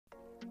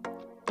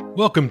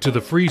Welcome to the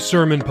free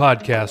sermon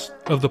podcast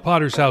of the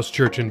Potter's House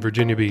Church in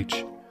Virginia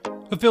Beach,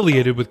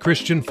 affiliated with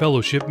Christian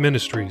Fellowship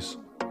Ministries.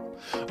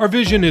 Our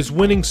vision is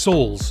winning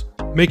souls,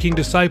 making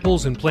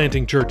disciples, and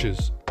planting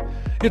churches.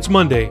 It's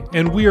Monday,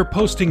 and we are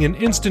posting an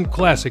instant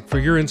classic for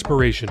your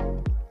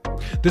inspiration.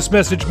 This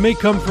message may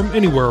come from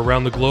anywhere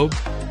around the globe,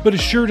 but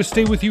is sure to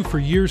stay with you for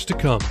years to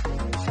come.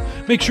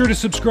 Make sure to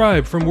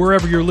subscribe from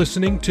wherever you're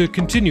listening to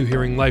continue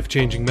hearing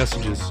life-changing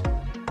messages.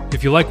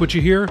 If you like what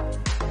you hear,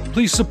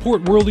 please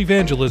support world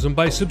evangelism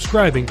by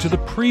subscribing to the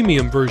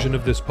premium version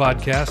of this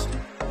podcast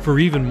for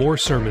even more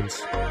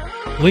sermons.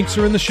 Links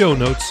are in the show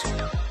notes.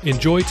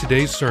 Enjoy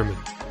today's sermon.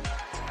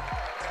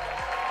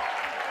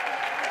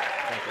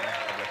 Thank you.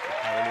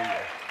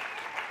 Hallelujah.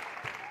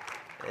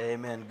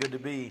 Amen. Good to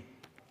be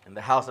in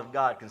the house of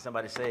God. Can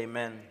somebody say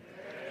amen?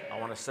 I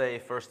want to say,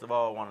 first of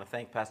all, I want to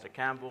thank Pastor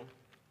Campbell,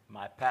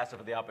 my pastor,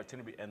 for the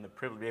opportunity and the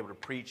privilege to be able to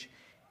preach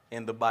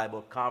in the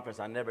Bible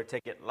conference. I never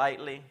take it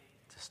lightly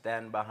to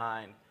stand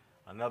behind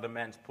another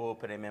man's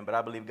pulpit, amen. But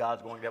I believe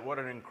God's going to get. What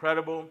an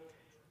incredible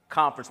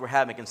conference we're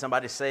having. Can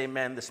somebody say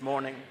amen this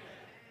morning?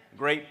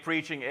 Great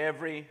preaching,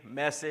 every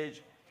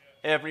message,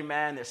 every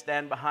man that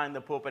stand behind the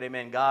pulpit,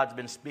 amen. God's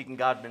been speaking,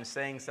 God's been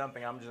saying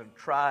something. I'm just going to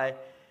try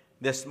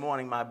this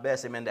morning my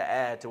best, amen, to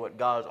add to what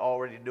God's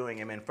already doing,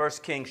 amen. 1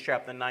 Kings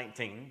chapter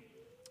 19.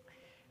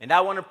 And I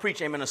want to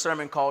preach, amen, a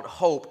sermon called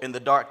Hope in the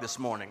Dark this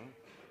morning.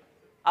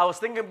 I was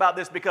thinking about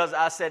this because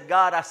I said,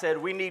 God,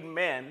 we need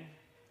men.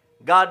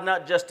 God,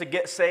 not just to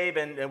get saved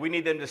and we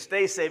need them to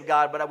stay saved,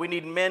 God, but we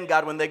need men,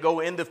 God, when they go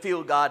in the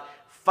field, God,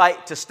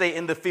 fight to stay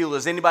in the field.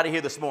 Is anybody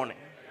here this morning?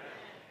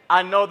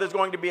 I know there's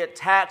going to be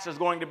attacks, there's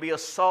going to be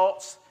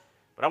assaults,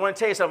 but I want to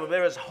tell you something.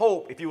 There is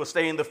hope if you will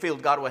stay in the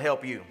field. God will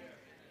help you.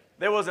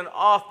 There was an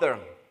author,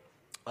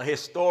 a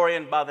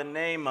historian by the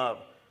name of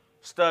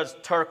Studs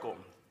Terkel.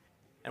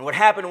 And what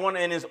happened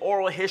in his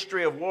oral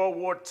history of World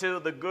War II,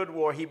 the Good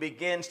War, he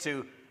begins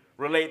to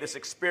relate this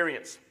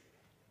experience.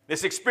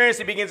 This experience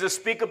he begins to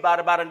speak about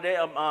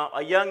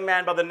a young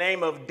man by the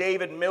name of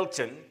David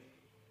Milton.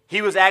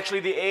 He was actually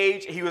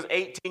he was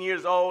 18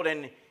 years old,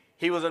 and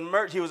he was a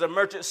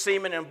merchant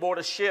seaman on board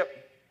a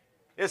ship.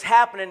 This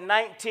happened in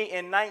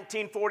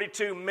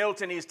 1942.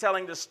 Milton, he's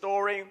telling the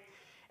story,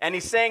 and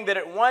he's saying that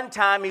at one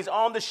time he's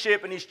on the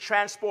ship and he's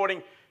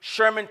transporting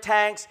Sherman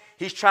tanks.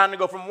 He's trying to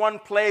go from one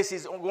place,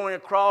 he's going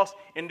across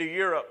into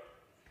Europe.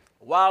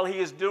 While he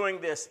is doing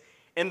this,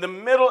 in the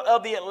middle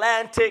of the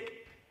Atlantic,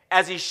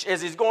 as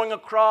he's going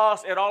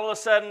across, and all of a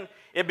sudden,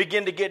 it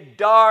began to get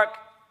dark.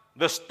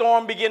 The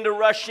storm began to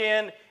rush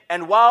in.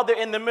 And while they're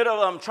in the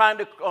middle of trying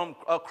to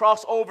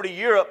cross over to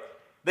Europe,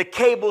 the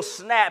cable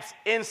snaps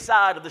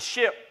inside of the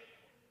ship.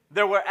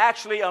 There were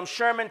actually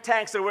Sherman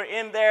tanks that were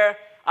in there.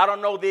 I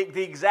don't know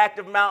the exact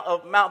amount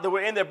that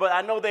were in there, but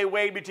I know they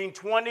weighed between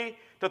 20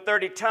 to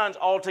 30 tons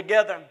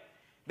altogether.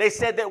 They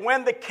said that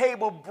when the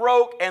cable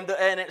broke and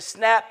it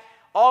snapped,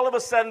 all of a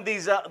sudden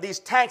these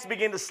tanks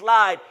began to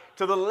slide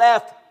to the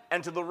left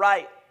and to the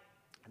right.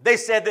 They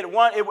said that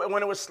when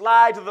it would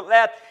slide to the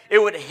left,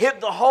 it would hit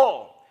the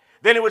hull.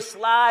 Then it would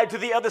slide to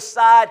the other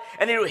side,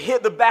 and it would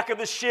hit the back of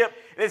the ship.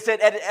 They said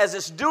as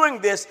it's doing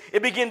this,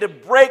 it began to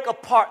break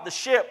apart the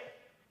ship.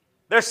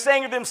 They're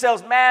saying to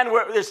themselves, man,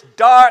 it's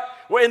dark.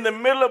 We're in the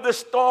middle of this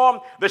storm.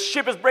 The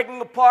ship is breaking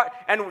apart.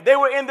 And they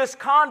were in this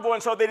convoy,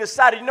 and so they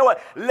decided, you know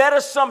what? Let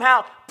us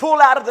somehow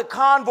pull out of the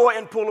convoy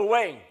and pull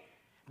away.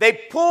 They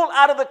pull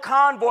out of the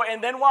convoy,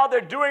 and then while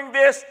they're doing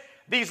this,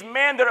 these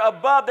men that are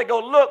above, they go,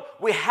 look,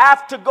 we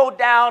have to go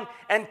down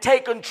and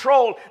take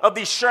control of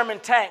these Sherman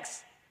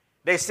tanks.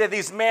 They said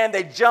these men,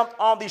 they jumped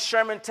on these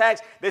Sherman tanks.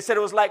 They said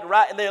it was like,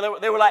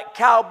 they were like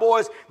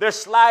cowboys. They're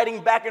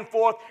sliding back and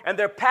forth, and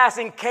they're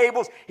passing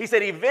cables. He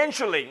said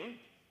eventually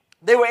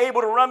they were able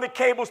to run the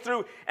cables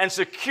through and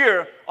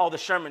secure all the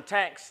Sherman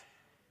tanks.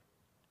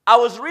 I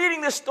was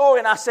reading this story,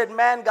 and I said,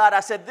 man, God,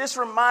 this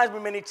reminds me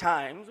many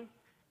times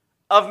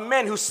of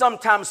men who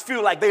sometimes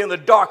feel like they're in the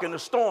dark in the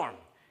storm.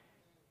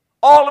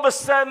 All of a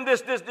sudden,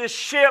 this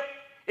ship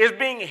is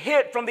being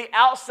hit from the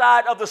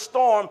outside of the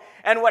storm,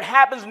 and what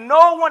happens,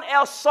 no one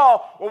else saw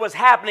what was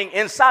happening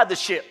inside the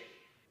ship.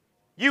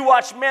 You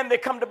watch men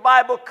that come to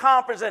Bible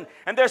conference, and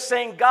they're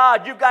saying,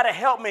 God, you got to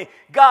help me.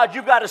 God,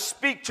 you got to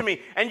speak to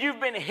me. And you've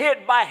been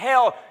hit by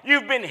hell.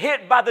 You've been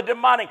hit by the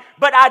demonic.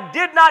 But I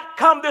did not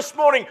come this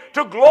morning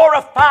to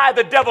glorify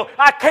the devil.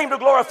 I came to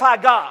glorify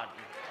God.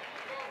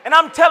 And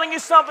I'm telling you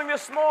something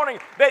this morning,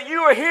 that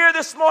you are here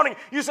this morning.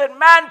 You said,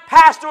 man,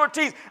 Pastor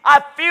Ortiz,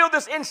 I feel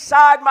this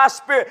inside my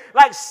spirit,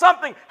 like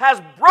something has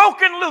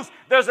broken loose.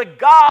 There's a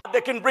God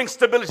that can bring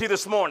stability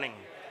this morning.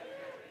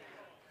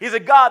 He's a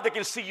God that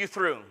can see you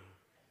through.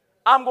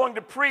 I'm going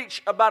to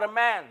preach about a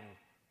man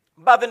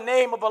by the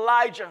name of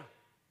Elijah.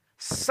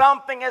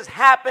 Something has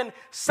happened.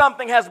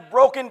 Something has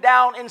broken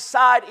down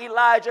inside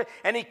Elijah,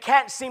 and he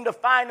can't seem to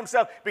find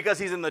himself because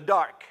he's in the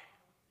dark.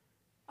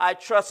 I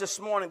trust this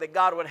morning that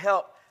God would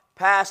help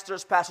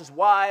pastors,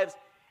 wives,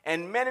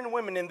 and men and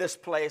women in this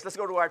place. Let's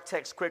go to our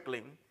text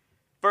quickly.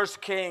 1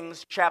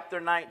 Kings chapter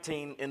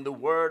 19 in the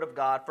Word of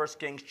God. 1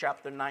 Kings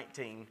chapter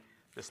 19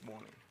 this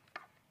morning.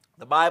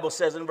 The Bible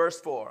says in verse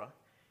 4,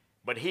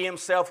 but he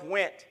himself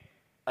went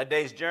a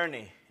day's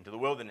journey into the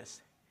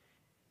wilderness.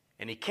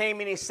 And he came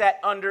and he sat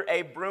under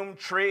a broom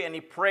tree and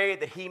he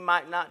prayed that he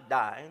might not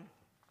die,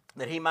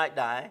 that he might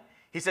die.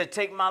 He said,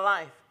 take my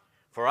life,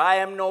 for I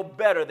am no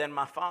better than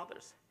my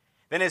fathers.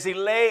 Then as he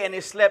lay and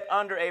he slept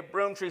under a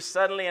broom tree,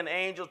 suddenly an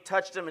angel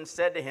touched him and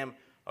said to him,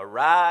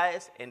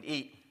 arise and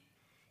eat.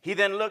 He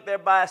then looked there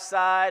by his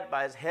side.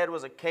 By his head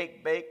was a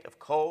cake baked of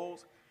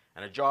coals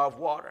and a jar of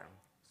water.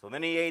 So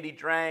then he ate, he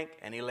drank,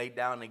 and he lay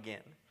down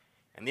again.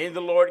 And the angel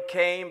of the Lord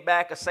came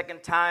back a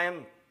second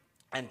time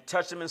and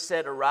touched him and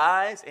said,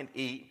 arise and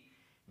eat,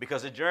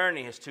 because the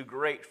journey is too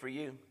great for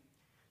you.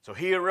 So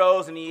he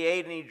arose and he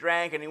ate and he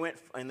drank, and he went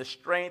in the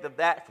strength of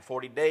that for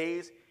 40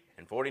 days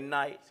and 40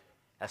 nights,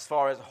 as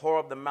far as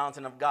Horeb, the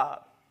mountain of God.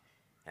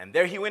 And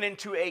there he went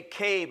into a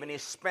cave, and he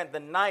spent the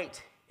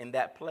night in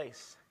that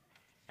place.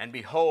 And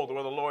behold, the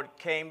word of the Lord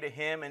came to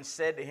him and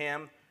said to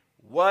him,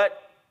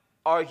 what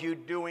are you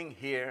doing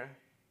here,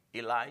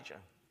 Elijah?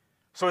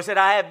 So he said,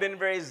 I have been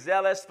very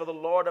zealous for the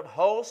Lord of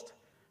hosts,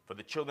 for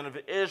the children of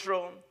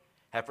Israel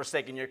have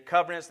forsaken your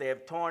covenants. They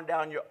have torn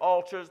down your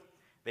altars.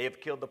 They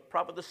have killed the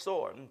prophet with the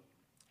sword.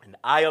 And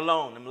I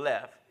alone am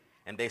left,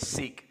 and they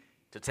seek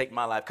to take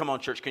my life. Come on,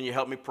 church, can you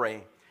help me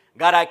pray?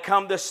 God, I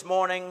come this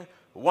morning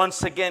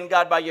once again,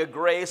 God, by your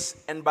grace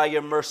and by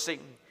your mercy.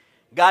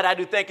 God, I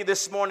do thank you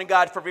this morning,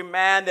 God, for every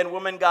man and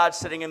woman, God,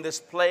 sitting in this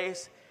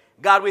place.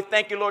 God, we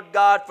thank you, Lord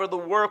God, for the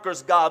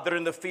workers, God, that are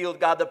in the field,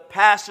 God, the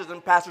pastors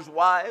and pastors'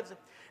 wives.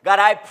 God,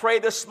 I pray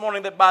this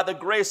morning that by the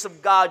grace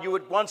of God, you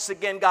would once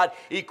again, God,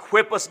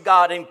 equip us,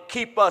 God, and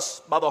keep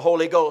us by the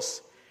Holy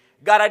Ghost.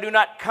 God, I do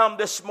not come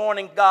this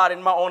morning, God,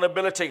 in my own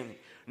ability,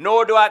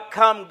 nor do I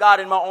come, God,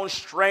 in my own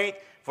strength,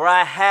 for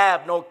I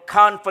have no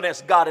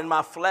confidence, God, in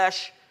my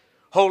flesh.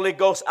 Holy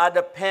Ghost, I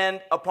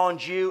depend upon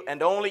you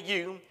and only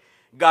you.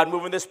 God,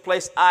 move in this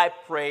place, I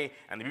pray.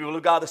 And the people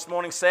of God this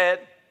morning said,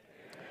 amen.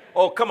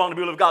 Oh, come on, the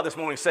people of God this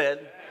morning said.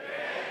 Amen.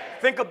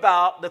 Think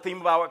about the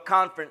theme of our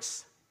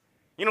conference.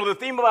 You know, the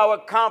theme of our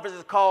conference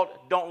is called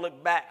Don't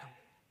Look Back.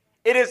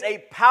 It is a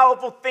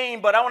powerful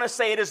theme, but I want to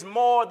say it is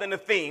more than a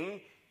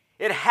theme.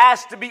 It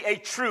has to be a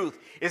truth.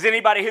 Is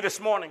anybody here this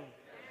morning?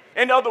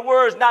 In other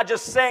words, not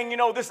just saying, you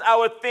know, this is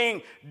our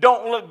thing,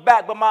 don't look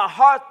back. But my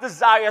heart's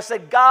desire, I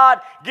said,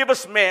 God, give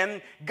us men.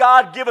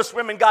 God, give us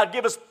women. God,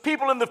 give us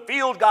people in the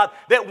field, God,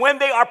 that when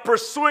they are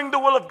pursuing the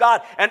will of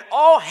God and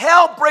all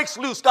hell breaks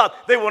loose, God,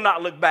 they will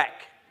not look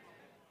back.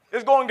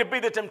 There's going to be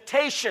the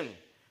temptation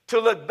to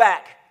look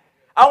back.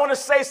 I want to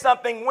say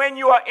something. When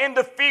you are in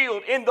the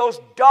field, in those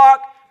dark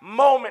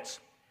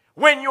moments,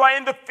 when you are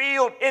in the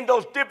field in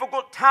those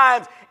difficult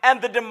times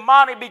and the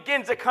demonic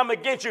begins to come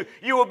against you,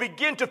 you will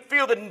begin to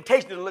feel the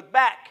temptation to look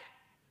back.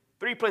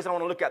 3 places I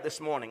want to look at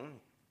this morning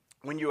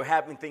when you are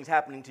having things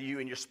happening to you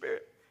in your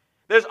spirit.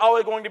 There's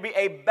always going to be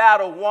a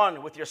battle,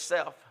 one, with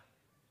yourself.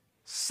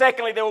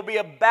 Secondly, there will be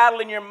a battle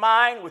in your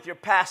mind with your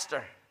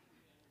pastor.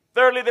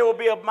 Thirdly, there will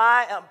be a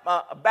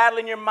battle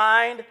in your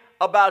mind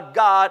about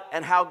God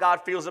and how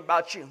God feels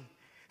about you.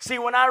 See,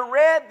 when I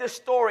read this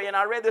story and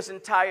I read this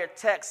entire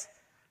text,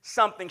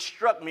 something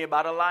struck me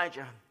about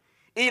Elijah.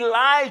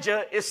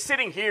 Elijah is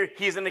sitting here.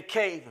 He's in a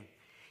cave.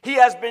 He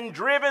has been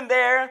driven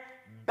there,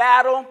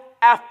 battle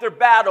after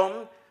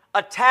battle,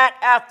 attack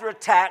after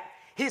attack.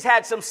 He's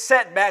had some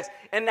setbacks,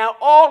 and now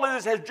all of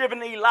this has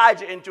driven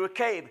Elijah into a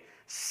cave.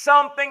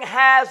 Something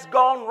has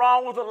gone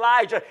wrong with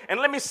Elijah. And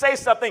let me say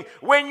something.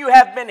 When you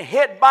have been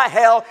hit by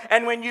hell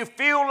and when you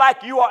feel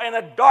like you are in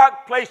a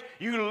dark place,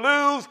 you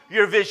lose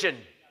your vision.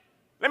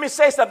 Let me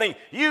say something.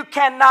 You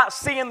cannot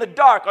see in the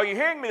dark. Are you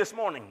hearing me this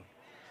morning?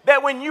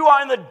 That when you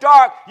are in the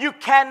dark, you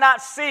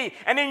cannot see.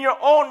 And in your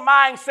own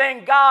mind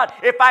saying, God,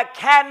 if I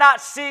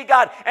cannot see,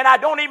 God, and I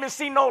don't even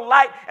see no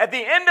light at the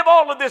end of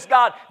all of this,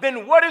 God,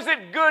 then what is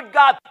it good,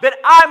 God, that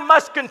I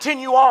must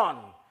continue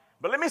on?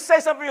 But let me say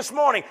something this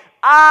morning.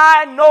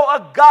 I know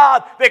a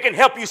God that can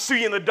help you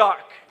see in the dark.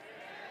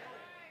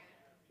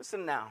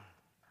 Listen now.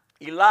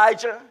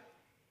 Elijah,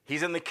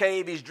 he's in the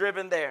cave. He's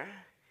driven there.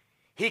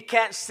 He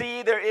can't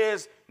see. There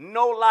is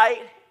no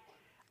light.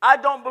 I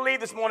don't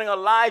believe this morning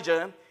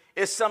Elijah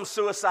is some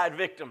suicide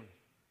victim.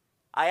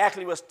 I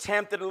actually was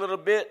tempted a little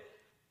bit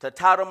to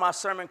title my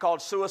sermon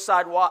called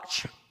Suicide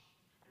Watch.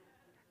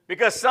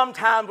 Because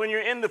sometimes when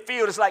you're in the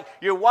field, it's like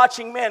you're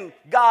watching men.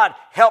 God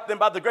help them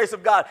by the grace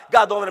of God.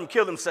 God, don't let them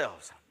kill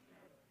themselves.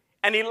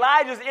 And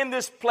Elijah's in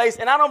this place,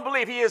 and I don't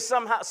believe he is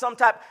some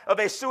type of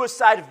a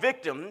suicide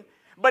victim,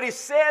 but he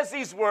says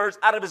these words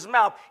out of his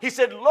mouth. He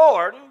said,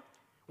 Lord,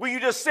 will you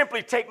just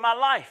simply take my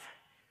life?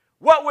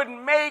 What would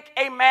make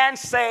a man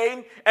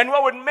say, and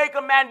what would make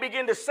a man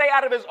begin to say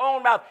out of his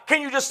own mouth,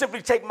 can you just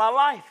simply take my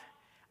life?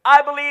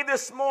 I believe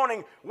this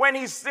morning when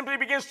he simply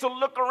begins to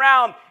look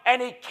around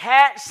and he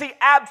can't see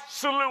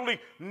absolutely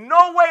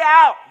no way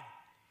out.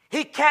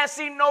 He can't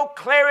see no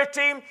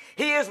clarity.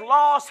 He has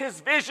lost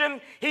his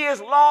vision. He has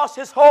lost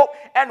his hope.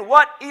 And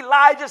what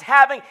Elijah's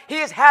having,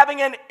 he is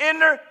having an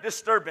inner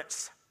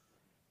disturbance.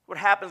 What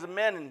happens to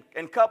men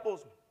and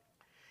couples?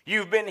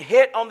 You've been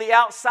hit on the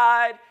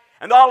outside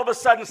And all of a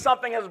sudden,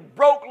 something has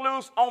broke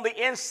loose on the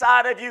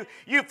inside of you.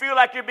 You feel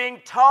like you're being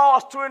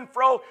tossed to and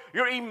fro.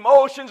 Your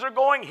emotions are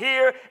going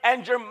here,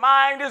 and your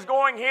mind is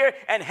going here,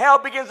 and hell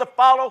begins to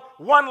follow,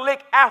 one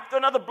lick after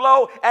another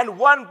blow, and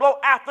one blow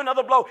after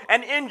another blow.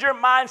 And in your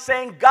mind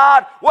saying,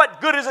 God, what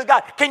good is this,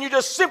 God? Can you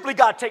just simply,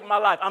 God, take my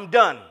life? I'm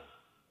done.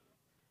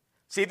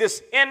 See,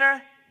 this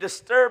inner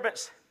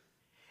disturbance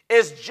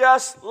is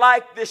just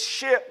like this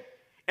ship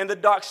in the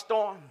dark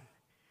storm.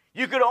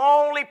 You could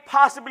only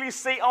possibly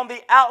see on the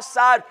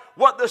outside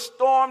what the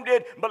storm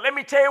did. But let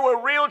me tell you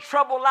where real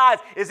trouble lies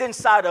is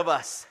inside of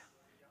us.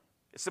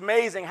 It's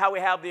amazing how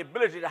we have the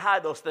ability to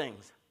hide those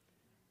things.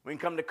 We can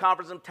come to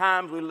conference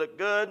sometimes, we look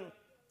good.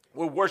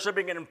 We're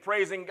worshiping and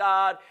praising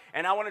God.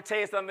 And I want to tell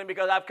you something,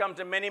 because I've come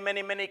to many,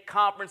 many, many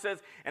conferences,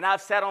 and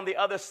I've sat on the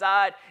other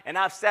side, and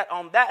I've sat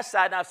on that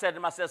side, and I've said to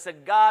myself,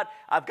 God,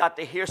 I've got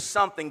to hear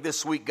something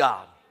this week,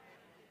 God.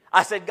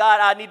 I said,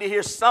 God, I need to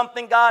hear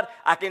something, God,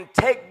 I can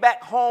take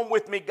back home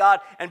with me, God,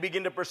 and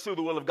begin to pursue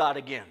the will of God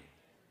again.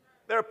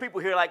 There are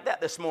people here like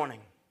that this morning.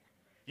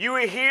 You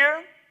were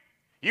here,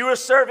 you were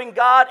serving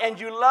God, and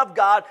you love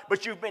God,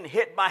 but you've been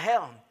hit by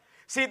hell.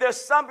 See, there's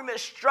something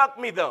that struck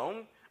me,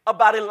 though,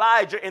 about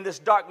Elijah in this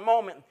dark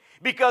moment.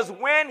 Because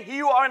when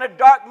you are in a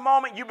dark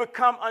moment, you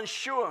become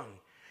unsure.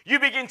 You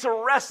begin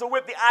to wrestle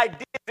with the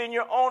ideas in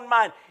your own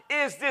mind.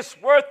 Is this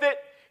worth it?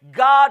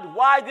 God,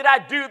 why did I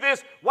do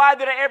this? Why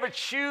did I ever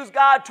choose,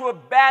 God, to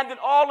abandon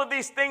all of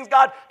these things,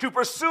 God, to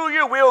pursue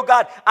your will,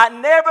 God? I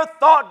never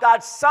thought,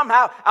 God,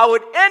 somehow I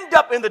would end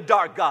up in the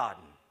dark, God.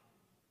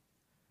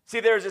 See,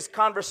 there's this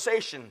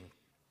conversation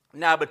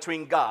now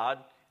between God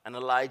and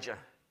Elijah.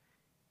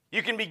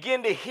 You can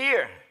begin to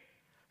hear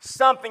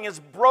something is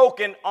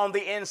broken on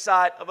the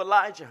inside of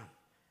Elijah.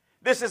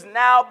 This has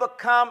now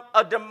become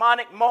a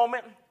demonic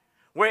moment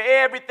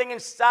where everything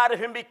inside of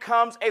him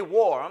becomes a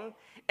war,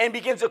 and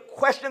begins to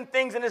question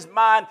things in his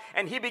mind,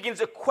 and he begins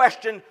to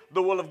question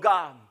the will of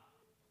God.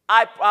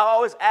 I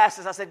always ask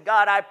this. I said,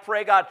 God, I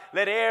pray, God,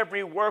 let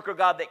every worker,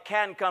 God, that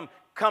can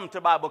come to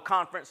Bible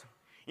conference.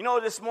 You know,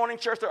 this morning,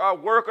 church, there are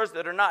workers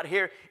that are not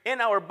here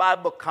in our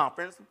Bible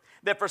conference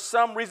that for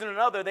some reason or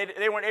another,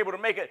 they weren't able to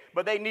make it,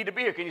 but they need to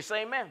be here. Can you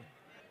say amen?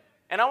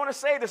 And I want to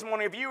say this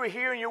morning, if you are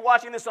here and you're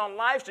watching this on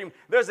live stream,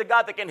 there's a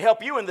God that can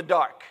help you in the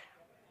dark.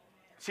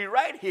 See,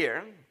 right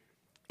here,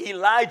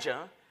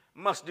 Elijah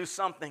must do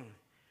something.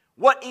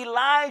 What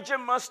Elijah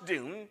must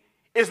do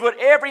is what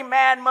every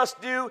man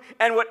must do,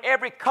 and what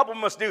every couple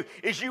must do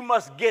is you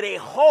must get a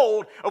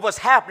hold of what's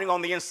happening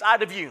on the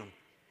inside of you.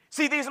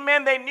 See, these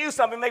men, they knew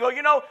something. They go,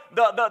 you know,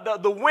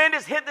 the wind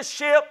has hit the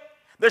ship.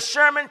 The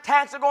Sherman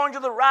tanks are going to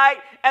the right,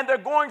 and they're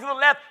going to the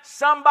left.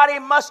 Somebody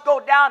must go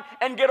down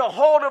and get a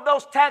hold of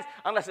those tanks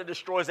unless it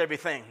destroys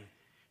everything.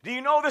 Do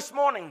you know this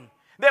morning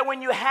that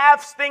when you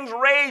have things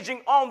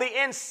raging on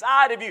the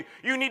inside of you,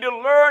 you need to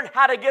learn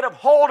how to get a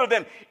hold of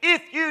them?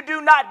 If you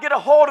do not get a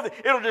hold of it,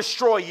 it'll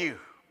destroy you.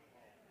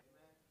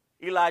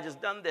 Elijah's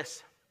done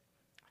this.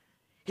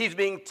 He's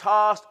being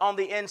tossed on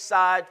the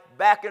inside,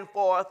 back and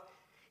forth.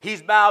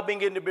 He's now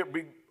beginning to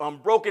be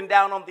broken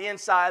down on the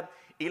inside.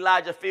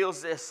 Elijah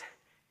feels this.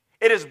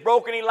 It has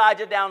broken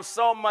Elijah down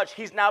so much,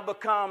 he's now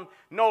become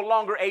no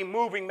longer a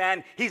moving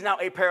man. He's now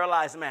a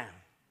paralyzed man.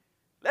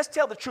 Let's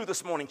tell the truth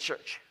this morning,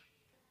 church.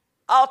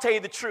 I'll tell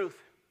you the truth.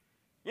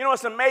 You know,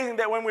 it's amazing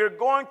that when we're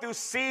going through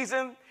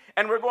seasons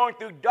and we're going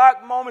through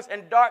dark moments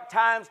and dark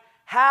times,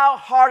 how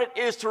hard it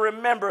is to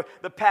remember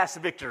the past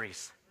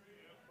victories.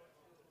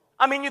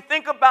 I mean, you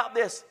think about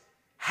this.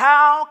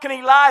 How can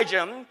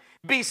Elijah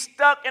be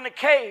stuck in a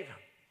cave?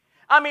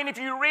 I mean, if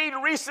you read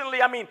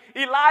recently,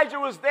 Elijah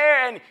was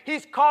there and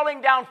he's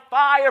calling down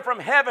fire from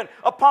heaven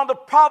upon the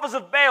prophets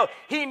of Baal.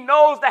 He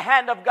knows the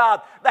hand of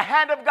God. The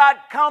hand of God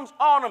comes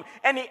on him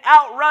and he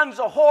outruns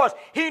a horse.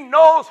 He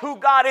knows who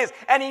God is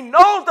and he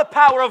knows the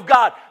power of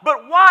God.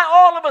 But why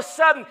all of a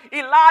sudden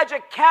Elijah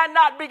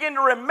cannot begin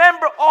to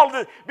remember all of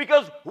this?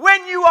 Because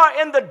when you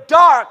are in the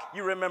dark,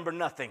 you remember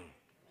nothing.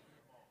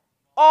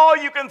 All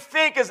you can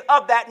think is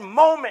of that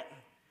moment.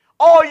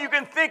 All you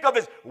can think of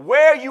is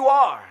where you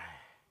are.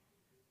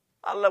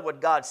 I love what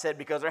God said,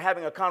 because they're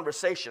having a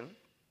conversation.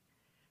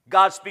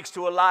 God speaks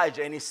to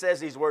Elijah and he says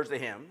these words to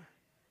him.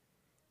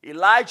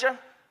 Elijah,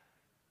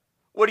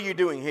 what are you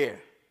doing here?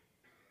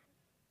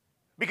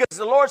 Because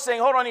the Lord's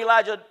saying, hold on,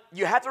 Elijah,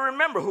 you have to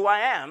remember who I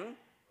am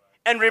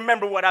and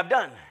remember what I've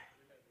done.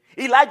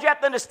 Elijah, you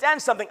have to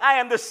understand something. I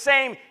am the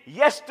same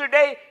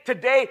yesterday,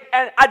 today,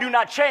 and I do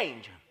not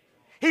change.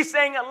 He's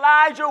saying,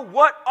 Elijah,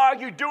 what are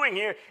you doing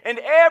here? And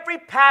every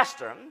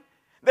pastor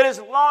that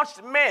has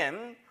launched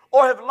men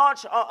or have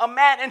launched a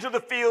man into the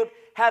field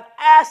have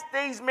asked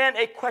these men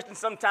a question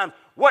sometimes.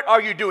 What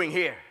are you doing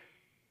here?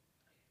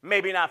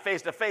 Maybe not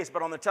face to face,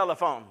 but on the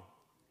telephone.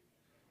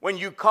 When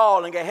you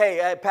call and go,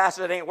 hey,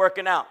 pastor, it ain't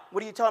working out.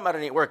 What are you talking about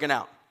it ain't working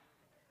out?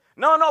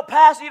 No,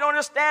 pastor, you don't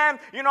understand.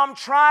 You know, I'm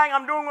trying.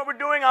 I'm doing what we're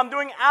doing. I'm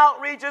doing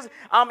outreaches.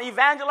 I'm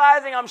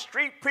evangelizing. I'm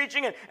street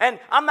preaching. And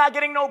I'm not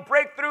getting no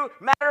breakthrough.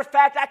 Matter of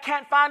fact, I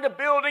can't find a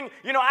building.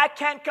 You know, I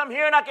can't come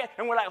here.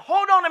 And we're like,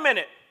 hold on a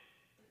minute.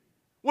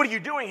 What are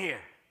you doing here?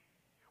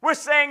 We're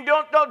saying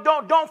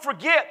don't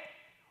forget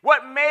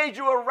what made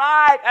you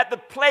arrive at the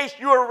place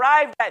you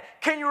arrived at.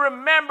 Can you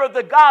remember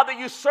the God that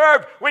you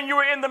served when you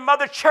were in the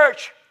mother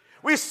church?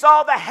 We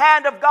saw the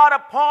hand of God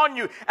upon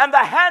you and the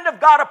hand of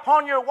God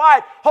upon your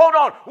wife. Hold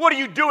on, what are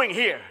you doing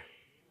here?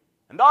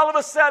 And all of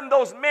a sudden,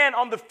 those men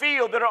on the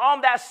field that are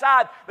on that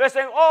side, they're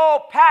saying, oh,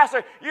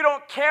 pastor, you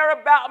don't care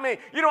about me.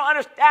 You don't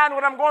understand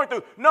what I'm going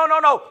through.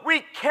 No.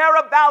 We care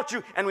about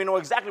you, and we know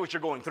exactly what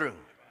you're going through.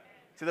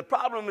 See, the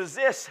problem is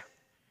this.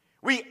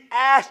 We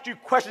asked you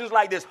questions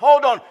like this.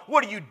 Hold on,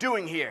 what are you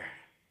doing here?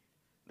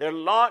 They're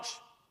launched.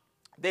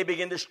 They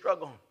begin to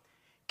struggle.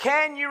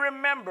 Can you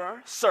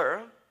remember,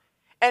 sir,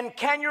 and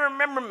can you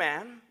remember,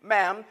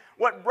 ma'am,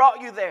 what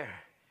brought you there?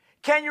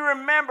 Can you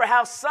remember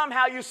how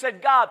somehow you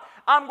said, God,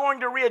 I'm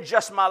going to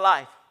readjust my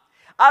life.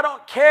 I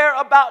don't care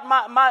about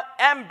my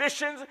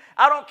ambitions.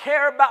 I don't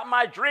care about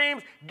my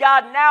dreams.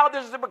 God, now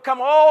this has become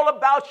all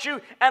about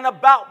you and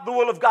about the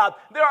will of God.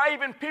 There are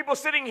even people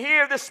sitting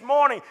here this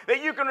morning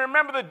that you can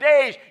remember the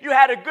days you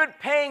had a good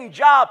paying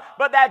job,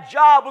 but that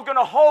job was going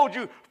to hold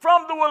you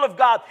from the will of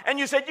God. And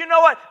you said, you know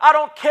what? I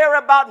don't care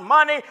about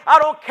money. I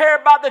don't care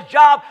about the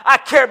job. I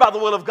care about the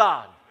will of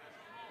God.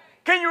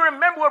 Can you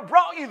remember what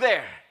brought you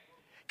there?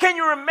 Can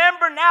you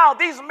remember now,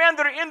 these men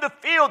that are in the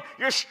field,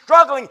 you're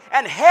struggling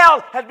and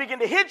hell has begun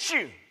to hit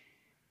you?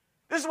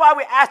 This is why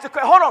we ask the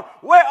question, hold on,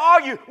 where are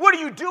you? What are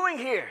you doing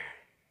here?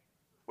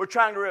 We're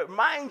trying to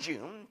remind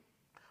you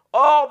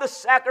all the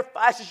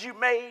sacrifices you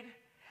made,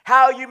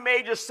 how you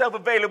made yourself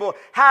available,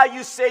 how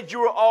you said you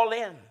were all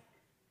in.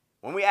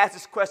 When we ask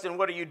this question,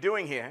 what are you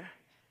doing here?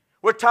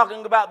 We're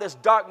talking about this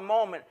dark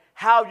moment,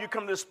 how you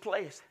come to this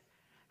place.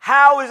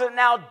 How is it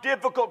now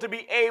difficult to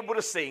be able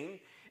to sing?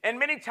 And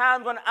many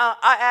times when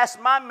I ask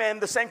my men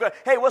the same question,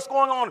 hey, what's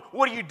going on?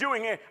 What are you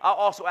doing here? I'll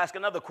also ask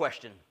another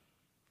question.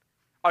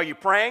 Are you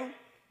praying?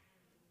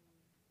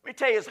 Let me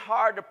tell you, it's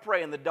hard to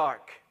pray in the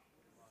dark.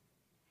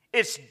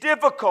 It's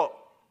difficult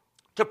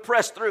to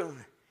press through.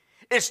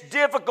 It's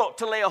difficult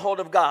to lay a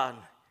hold of God.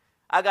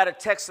 I got a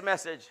text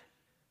message.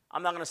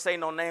 I'm not going to say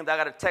no names. I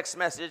got a text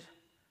message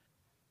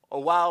a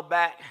while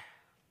back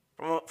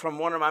from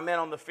one of my men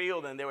on the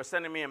field, and they were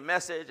sending me a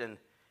message, and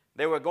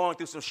they were going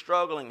through some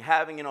struggling,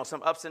 having,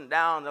 some ups and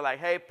downs. They're like,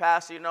 hey,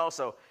 pastor,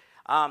 so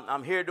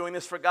I'm here doing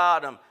this for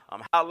God.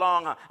 How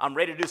long? I'm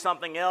ready to do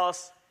something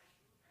else.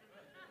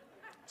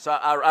 So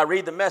I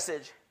read the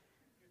message.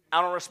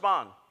 I don't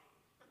respond.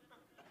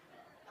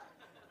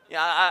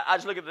 I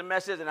just look at the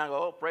message and I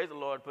go, oh, praise the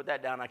Lord, put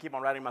that down. I keep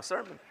on writing my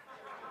sermon.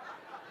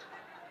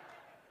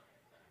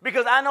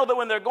 Because I know that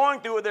when they're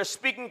going through it, they're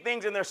speaking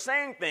things and they're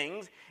saying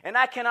things, and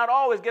I cannot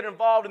always get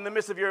involved in the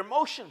midst of your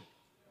emotion.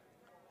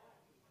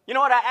 You know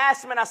what? I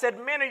asked them and I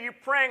said, men, are you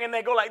praying? And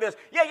they go like this.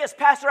 Yes,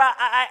 pastor,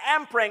 I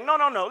am praying.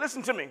 No.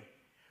 Listen to me.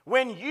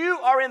 When you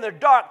are in the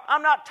dark,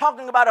 I'm not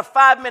talking about a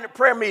 5-minute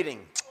prayer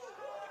meeting.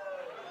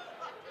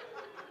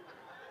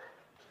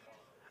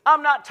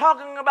 I'm not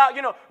talking about,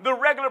 the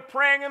regular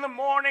praying in the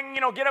morning,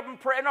 get up and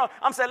pray. No,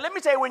 I'm saying, let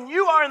me tell you, when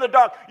you are in the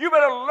dark, you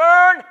better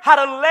learn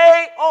how to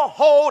lay a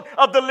hold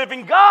of the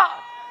living God.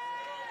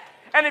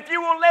 And if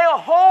you will lay a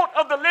hold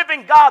of the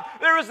living God,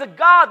 there is a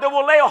God that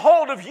will lay a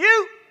hold of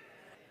you.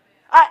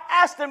 I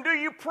asked them, do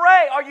you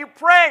pray? Are you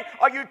praying?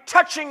 Are you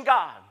touching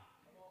God?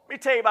 Let me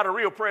tell you about a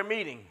real prayer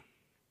meeting.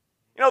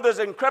 There's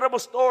an incredible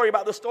story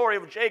about the story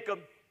of Jacob.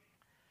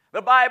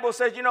 The Bible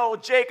says,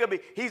 Jacob,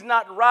 he's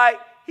not right.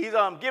 He's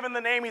given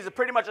the name. He's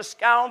pretty much a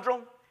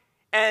scoundrel.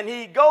 And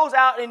he goes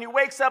out and he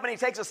wakes up and he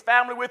takes his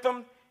family with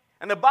him.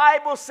 And the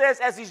Bible says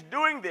as he's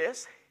doing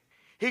this,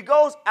 he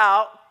goes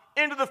out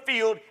into the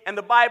field and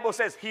the Bible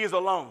says he is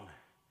alone.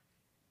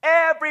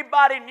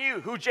 Everybody knew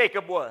who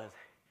Jacob was.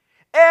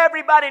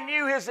 Everybody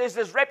knew his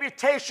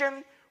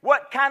reputation,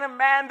 what kind of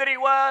man that he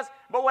was.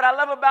 But what I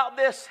love about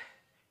this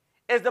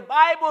is the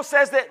Bible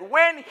says that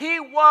when he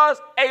was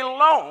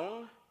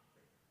alone,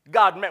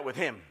 God met with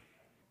him.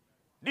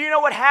 Do you know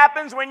what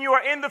happens when you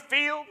are in the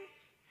field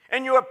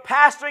and you are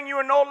pastoring? You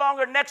are no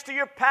longer next to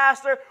your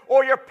pastor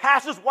or your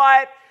pastor's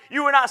wife.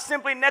 You are not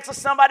simply next to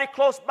somebody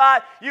close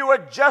by. You are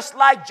just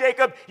like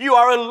Jacob. You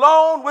are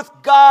alone with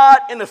God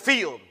in the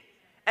field.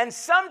 And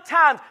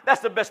sometimes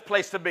that's the best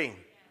place to be.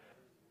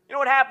 You know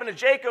what happened to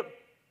Jacob?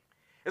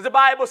 As the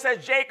Bible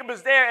says, Jacob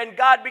is there and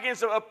God begins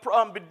to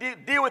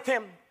deal with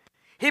him.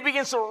 He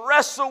begins to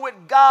wrestle with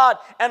God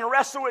and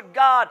wrestle with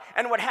God.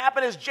 And what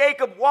happened is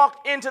Jacob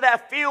walked into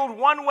that field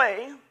one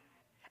way.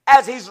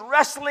 As he's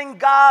wrestling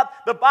God,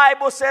 the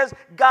Bible says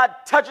God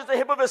touches the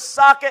hip of his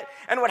socket.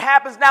 And what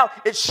happens now,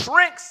 it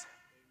shrinks.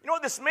 You know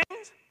what this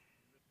means?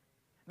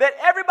 That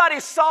everybody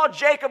saw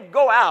Jacob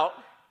go out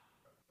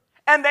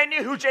and they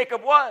knew who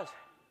Jacob was.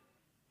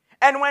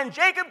 And when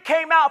Jacob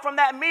came out from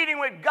that meeting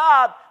with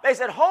God, they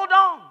said, hold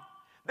on.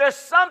 There's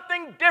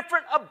something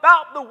different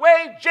about the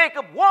way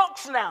Jacob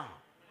walks now.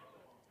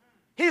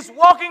 He's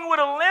walking with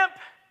a limp.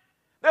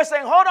 They're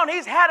saying, hold on,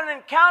 he's had an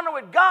encounter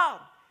with God.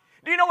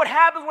 Do you know what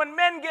happens when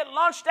men get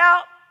launched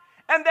out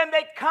And then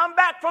they come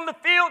back from the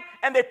field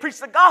and they preach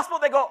the gospel.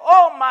 They go,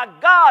 oh my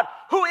God,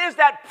 who is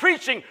that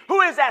preaching?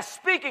 Who is that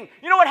speaking?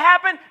 You know what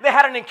happened? They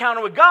had an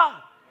encounter with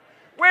God.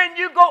 When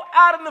you go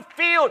out in the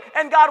field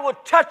and God will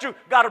touch you,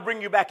 God will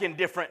bring you back in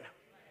different.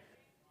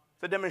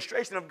 The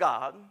demonstration of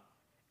God,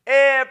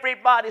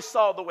 everybody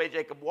saw the way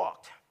Jacob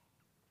walked.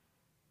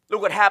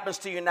 Look what happens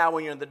to you now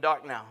when you're in the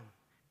dark now.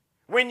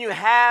 When you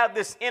have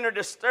this inner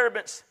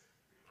disturbance,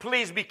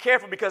 please be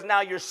careful because now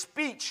your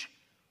speech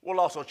will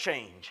also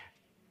change.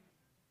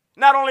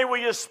 Not only will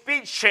your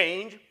speech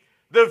change,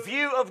 the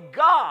view of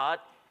God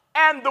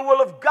and the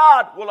will of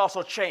God will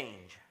also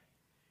change.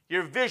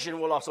 Your vision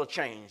will also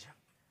change.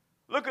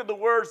 Look at the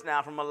words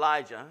now from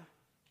Elijah.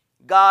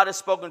 God has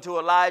spoken to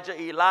Elijah.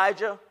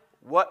 Elijah,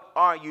 what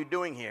are you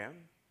doing here?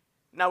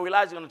 Now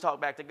Elijah's going to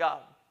talk back to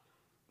God.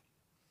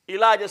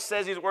 Elijah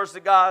says these words to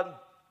God.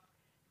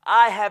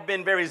 I have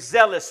been very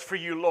zealous for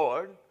you,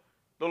 Lord,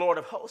 the Lord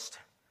of hosts.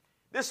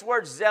 This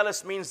word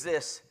zealous means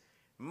this.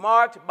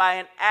 Marked by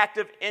an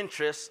active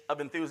interest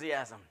of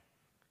enthusiasm.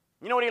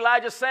 You know what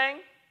Elijah's saying?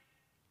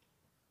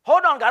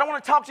 Hold on, God, I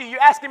want to talk to you.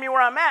 You're asking me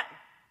where I'm at.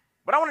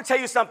 But I want to tell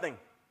you something.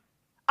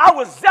 I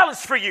was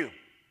zealous for you.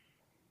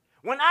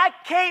 When I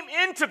came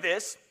into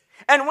this,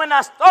 and when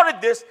I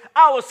started this,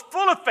 I was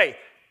full of faith.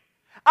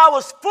 I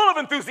was full of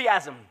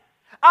enthusiasm.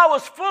 I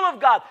was full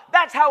of God.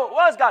 That's how it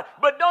was, God.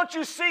 But don't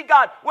you see,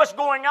 God, what's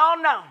going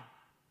on now?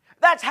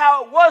 That's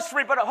how it was for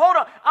me. But hold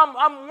on,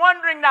 I'm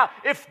wondering now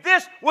if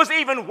this was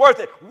even worth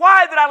it.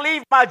 Why did I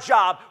leave my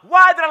job?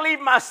 Why did I leave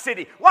my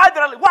city? I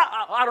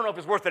don't know if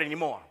it's worth it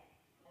anymore.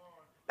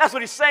 That's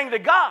what he's saying to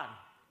God.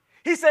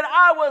 He said,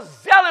 I was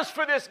zealous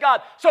for this,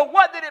 God. So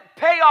what did it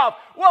pay off?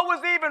 What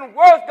was even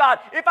worth, God?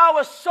 If I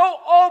was so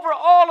over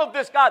all of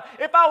this, God,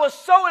 if I was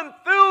so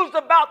enthused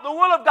about the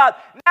will of God,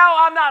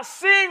 now I'm not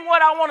seeing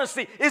what I want to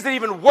see. Is it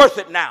even worth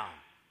it now?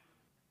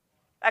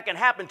 That can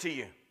happen to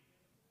you.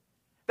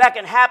 That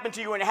can happen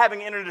to you when you're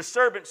having inner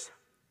disturbance.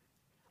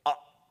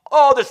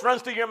 All this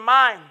runs through your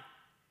mind.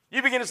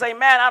 You begin to say,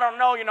 man, I don't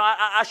know,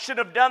 I should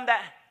have done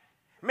that.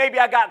 Maybe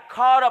I got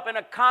caught up in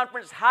a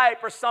conference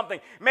hype or something.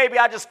 Maybe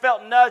I just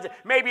felt nudged.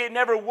 Maybe it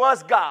never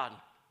was God.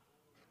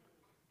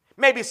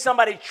 Maybe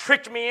somebody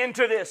tricked me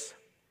into this.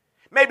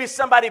 Maybe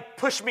somebody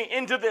pushed me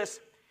into this.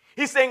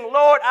 He's saying,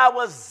 Lord, I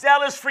was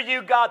zealous for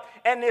you, God,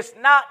 and it's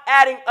not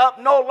adding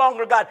up no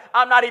longer, God.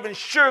 I'm not even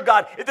sure,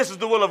 God, if this is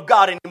the will of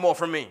God anymore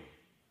for me.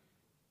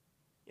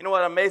 You know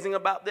what's amazing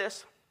about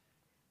this?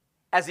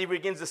 As he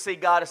begins to see,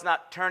 God, it's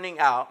not turning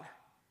out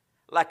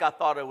like I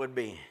thought it would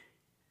be.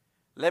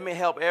 Let me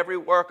help every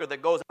worker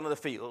that goes out in the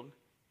field.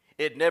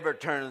 It never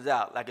turns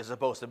out like it's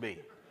supposed to be.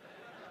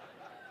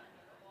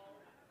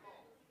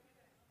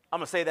 I'm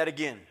going to say that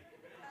again.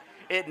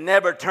 It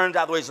never turns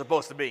out the way it's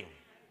supposed to be.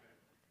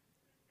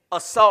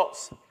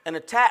 Assaults and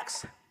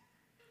attacks.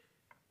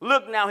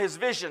 Look now his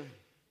vision.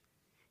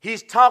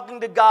 He's talking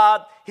to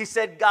God. He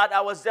said, God,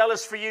 I was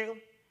zealous for you.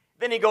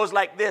 Then he goes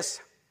like this.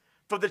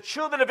 For the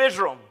children of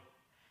Israel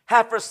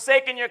have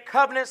forsaken your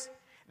covenants.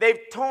 They've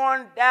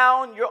torn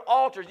down your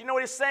altars. You know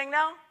what he's saying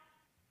now?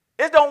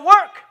 It don't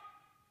work.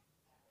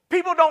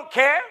 People don't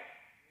care.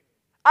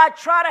 I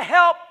try to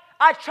help.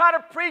 I try to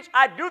preach.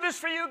 I do this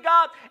for you,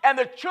 God. And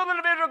the children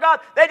of Israel,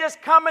 God, they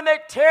just come and they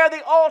tear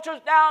the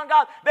altars down,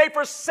 God. They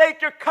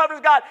forsake your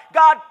covenants, God.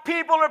 God,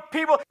 people are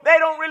people. They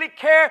don't really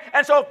care.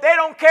 And so if they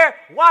don't care,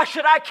 why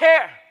should I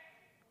care?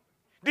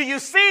 Do you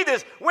see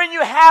this? When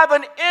you have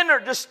an inner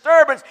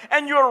disturbance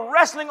and you're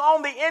wrestling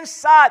on the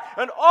inside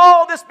and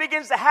all this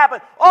begins to happen,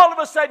 all of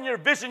a sudden your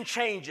vision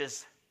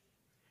changes.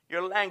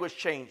 Your language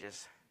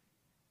changes.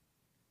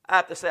 I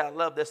have to say I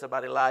love this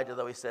about Elijah,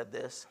 though he said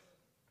this.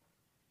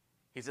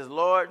 He says,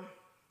 Lord,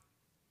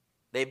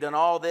 they've done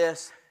all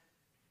this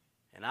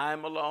and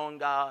I'm alone,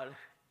 God,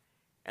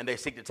 and they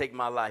seek to take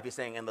my life. He's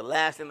saying, and the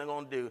last thing they're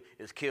going to do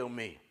is kill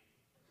me.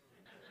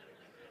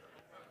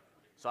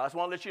 So I just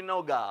want to let you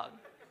know, God,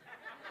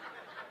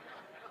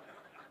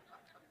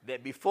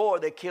 that before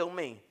they kill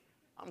me,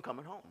 I'm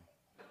coming home.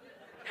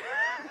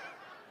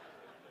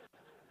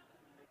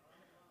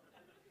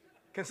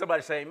 Can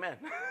somebody say amen?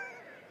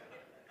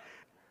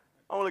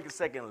 I want to look at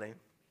secondly,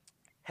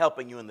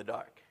 helping you in the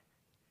dark.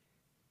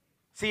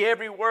 See,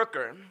 every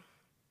worker,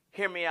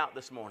 hear me out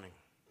this morning.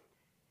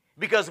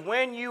 Because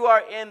when you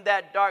are in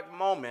that dark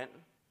moment,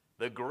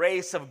 the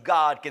grace of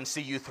God can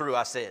see you through,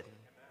 I said.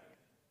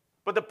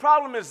 But the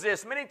problem is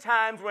this, many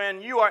times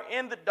when you are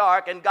in the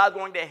dark and God's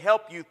going to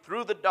help you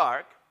through the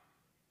dark,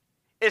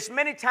 it's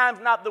many times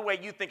not the way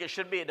you think it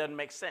should be. It doesn't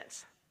make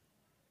sense.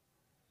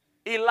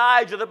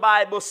 Elijah, the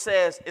Bible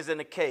says, is in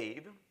a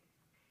cave.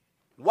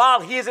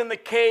 While he is in the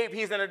cave,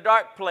 he's in a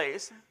dark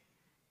place.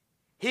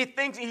 He's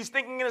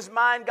thinking in his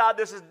mind, God,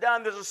 this is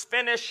done. This is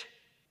finished.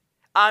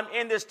 I'm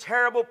in this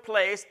terrible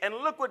place. And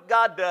look what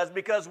God does,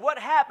 because what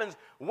happens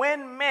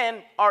when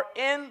men are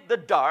in the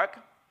dark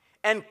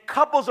and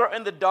couples are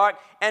in the dark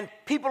and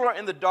people are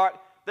in the dark,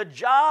 the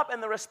job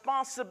and the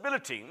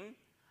responsibility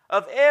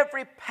of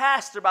every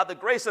pastor by the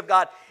grace of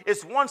God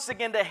is once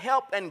again to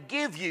help and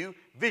give you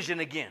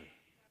vision again.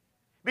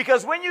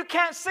 Because when you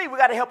can't see, we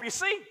got to help you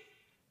see.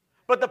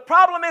 But the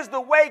problem is the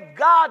way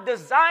God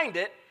designed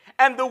it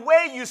and the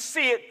way you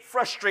see it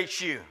frustrates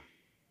you.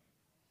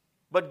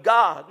 But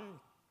God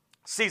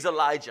sees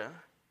Elijah.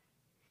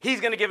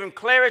 He's going to give him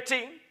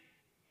clarity.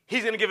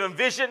 He's going to give him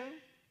vision.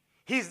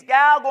 He's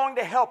now going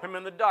to help him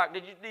in the dark.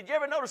 Did you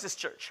ever notice this,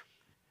 church?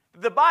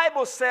 The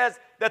Bible says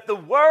that the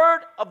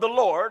word of the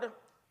Lord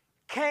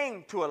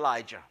came to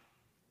Elijah.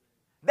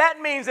 That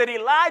means that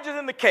Elijah's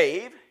in the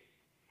cave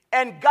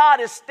and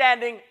God is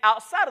standing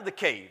outside of the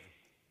cave.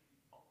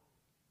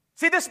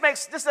 See, this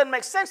doesn't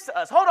make sense to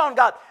us. Hold on,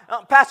 God.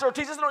 Pastor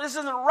Ortiz, this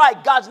isn't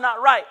right. God's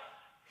not right.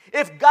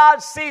 If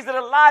God sees that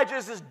Elijah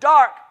is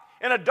dark,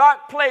 in a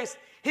dark place,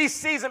 he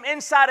sees him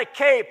inside a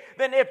cave,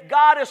 then if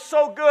God is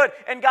so good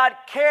and God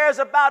cares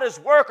about his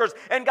workers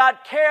and God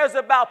cares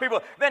about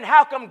people, then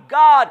how come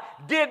God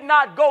did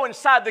not go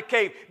inside the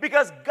cave?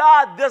 Because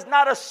God does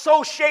not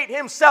associate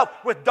himself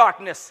with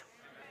darkness.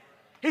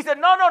 He said,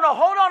 no,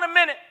 hold on a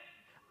minute.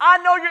 I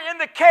know you're in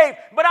the cave,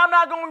 but I'm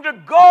not going to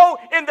go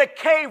in the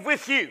cave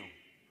with you.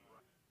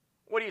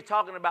 What are you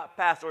talking about,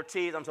 Pastor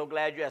Ortiz? I'm so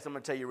glad you asked. I'm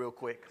going to tell you real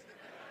quick.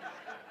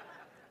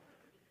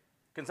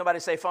 Can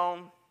somebody say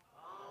phone?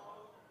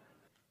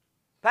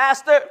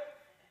 Pastor,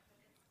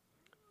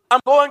 I'm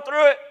going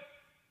through it.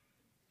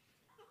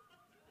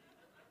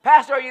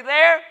 Pastor, are you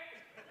there?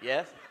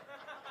 Yes.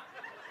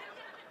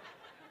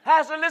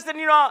 Pastor, listen,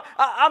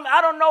 I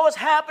don't know what's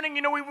happening.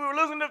 We were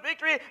losing the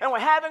victory and we're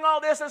having all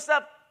this and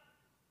stuff.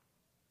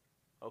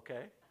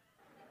 Okay.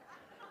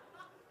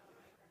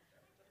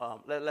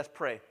 Let's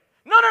pray.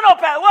 No,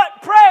 Pastor, what?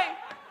 Pray.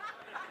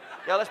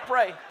 Yeah, let's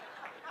pray.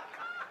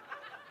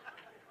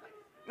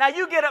 Now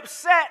you get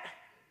upset.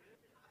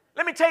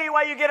 Let me tell you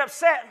why you get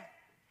upset.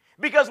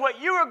 Because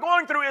what you are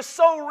going through is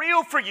so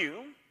real for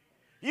you.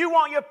 You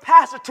want your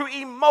pastor to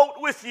emote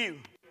with you.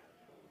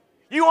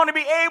 You want to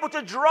be able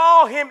to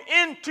draw him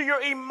into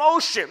your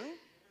emotion.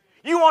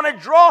 You want to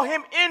draw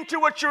him into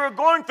what you're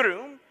going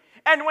through.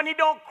 And when he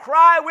don't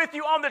cry with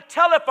you on the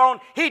telephone,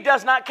 he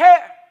does not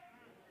care.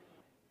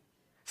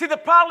 See, the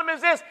problem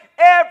is this.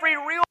 Every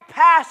real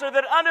pastor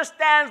that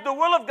understands the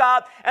will of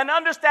God and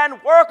understands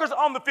workers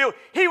on the field,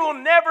 he will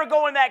never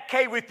go in that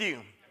cave with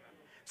you.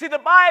 See, the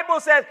Bible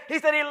says, he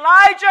said,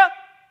 Elijah,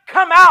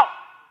 come out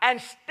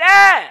and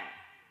stand.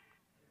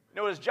 You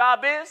know what his job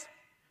is?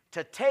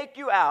 To take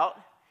you out,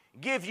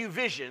 give you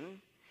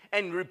vision,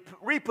 and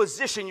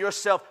reposition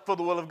yourself for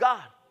the will of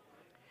God.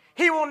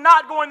 He will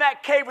not go in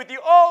that cave with you.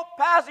 Oh,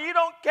 Pastor, you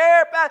don't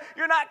care, Pastor.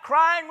 You're not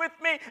crying with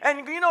me.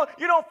 And you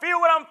don't feel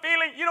what I'm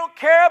feeling. You don't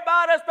care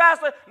about us,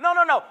 Pastor.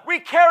 No.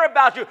 We care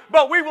about you,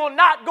 but we will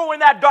not go in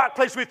that dark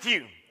place with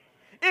you.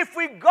 If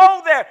we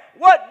go there,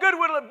 what good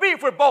will it be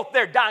if we're both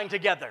there dying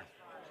together?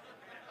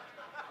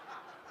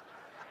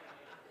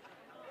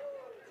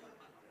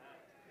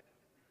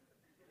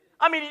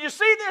 I mean, did you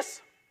see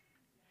this?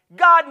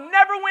 God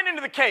never went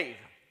into the cave.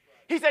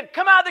 He said,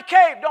 come out of the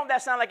cave. Don't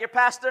that sound like your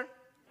pastor?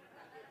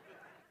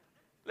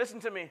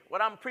 Listen to me.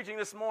 What I'm preaching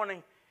this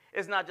morning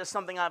is not just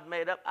something I've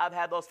made up. I've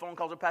had those phone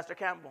calls with Pastor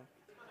Campbell.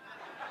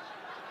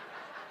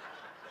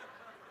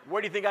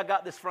 Where do you think I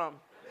got this from?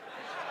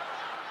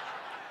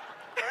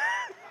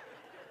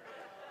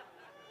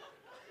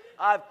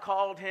 I've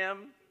called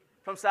him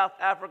from South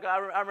Africa.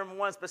 I remember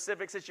one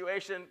specific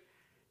situation.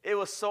 It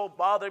was so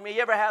bothering me.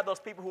 You ever had those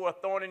people who are a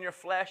thorn in your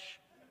flesh?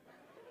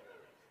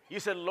 You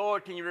said,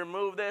 Lord, can you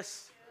remove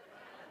this?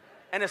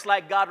 And it's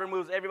like God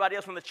removes everybody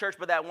else from the church,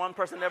 but that one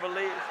person never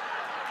leaves.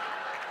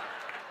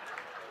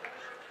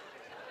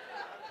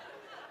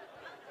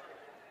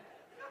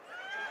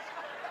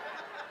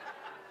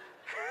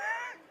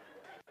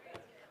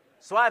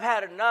 So I've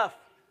had enough.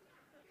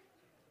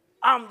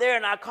 I'm there,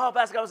 and I call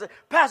Pastor and say,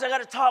 Pastor, I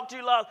got to talk to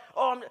you, Lord.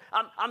 Oh,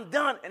 I'm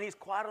done. And he's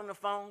quiet on the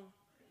phone.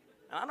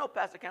 And I know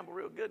Pastor Campbell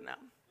real good now.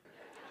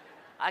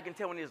 I can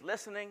tell when he's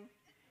listening,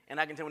 and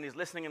I can tell when he's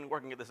listening and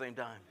working at the same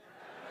time.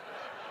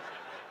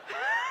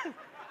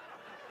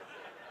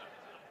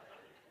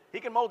 He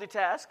can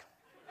multitask.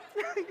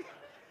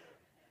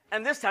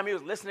 And this time he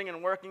was listening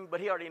and working,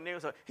 but he already knew.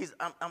 So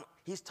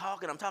he's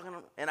talking, I'm talking,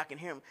 and I can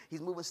hear him. He's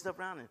moving stuff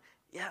around, and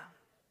yeah.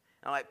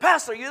 And I'm like,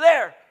 Pastor, you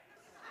there?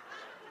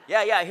 Yeah,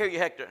 I hear you,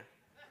 Hector.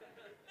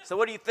 So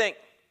what do you think?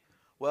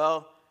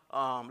 Well,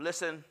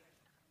 listen,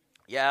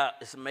 yeah,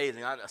 it's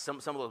amazing. Some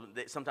of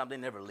those, sometimes they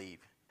never leave.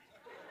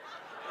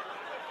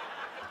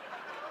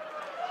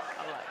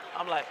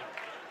 I'm like,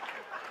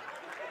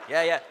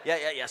 yeah.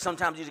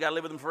 Sometimes you just got to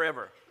live with them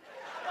forever.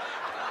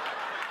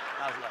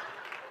 I was like,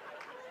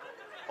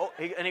 oh,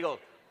 and he goes,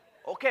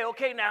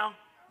 okay now,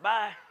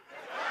 bye.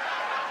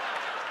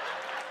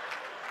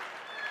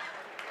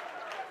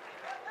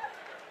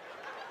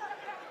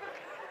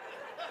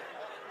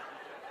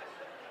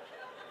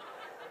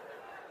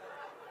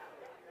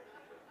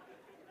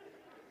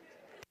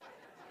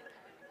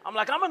 I'm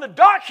like, I'm in the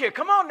dark here.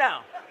 Come on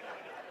now.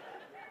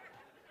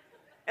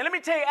 And let me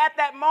tell you, at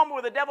that moment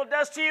what the devil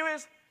does to you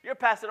is your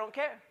pastor don't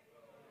care.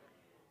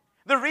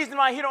 The reason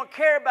why he don't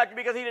care about you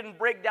because he didn't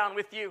break down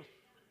with you.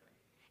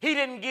 He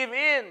didn't give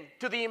in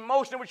to the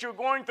emotion which you were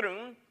going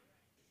through.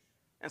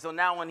 And so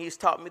now when he's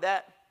taught me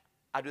that,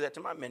 I do that to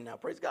my men now,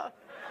 praise God.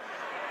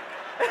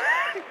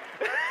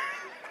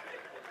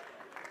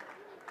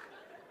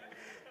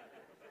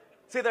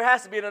 See, there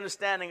has to be an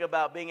understanding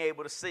about being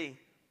able to see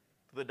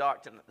through the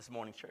dark tonight, this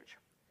morning, church.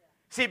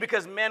 See,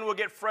 because men will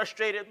get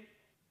frustrated,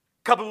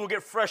 couples will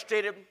get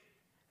frustrated,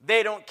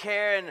 they don't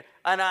care, and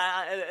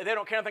they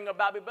don't care anything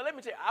about me. But let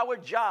me tell you, our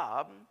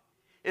job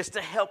is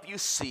to help you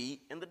see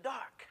in the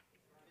dark.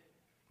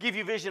 Give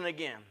you vision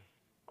again.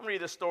 I'm going to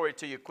read this story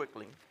to you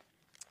quickly.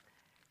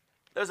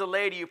 There's a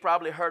lady, you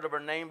probably heard of her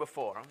name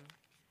before. And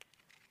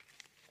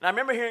I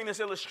remember hearing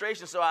this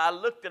illustration, so I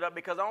looked it up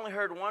because I only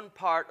heard one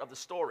part of the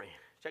story.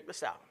 Check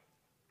this out.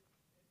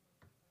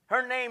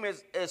 Her name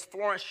is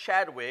Florence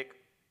Chadwick,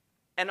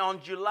 and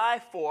on July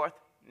 4th,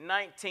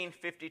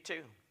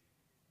 1952,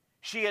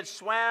 she had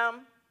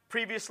swam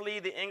previously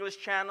the English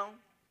Channel.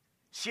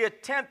 She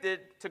attempted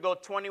to go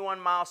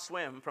 21-mile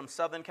swim from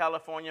Southern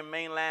California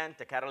mainland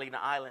to Catalina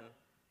Island.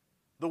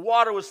 The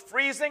water was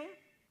freezing,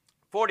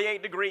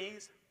 48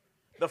 degrees.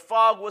 The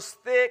fog was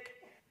thick.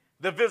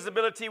 The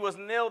visibility was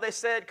nil, they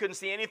said, couldn't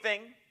see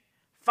anything.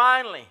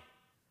 Finally,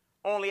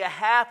 only a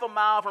half a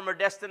mile from her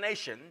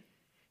destination,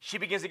 she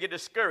begins to get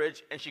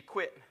discouraged and she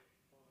quit.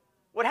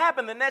 What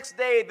happened the next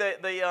day,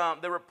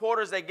 the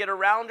reporters, they get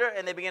around her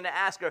and they begin to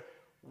ask her,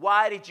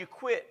 why did you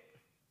quit?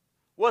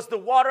 Was the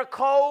water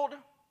cold?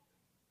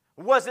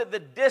 Was it the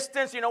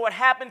distance? You know what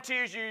happened to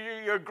you?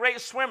 You're a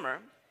great swimmer.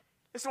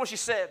 This is what she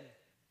said.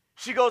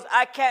 She goes,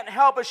 I can't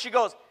help it. She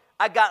goes,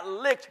 I got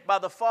licked by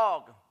the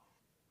fog.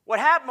 What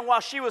happened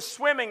while she was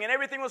swimming and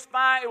everything was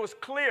fine, it was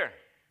clear.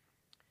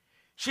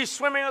 She's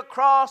swimming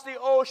across the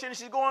ocean.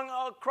 She's going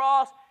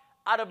across.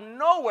 Out of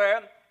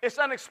nowhere, it's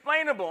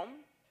unexplainable.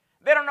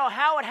 They don't know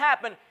how it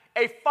happened.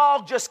 A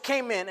fog just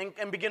came in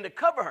and began to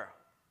cover her.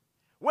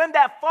 When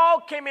that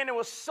fog came in, it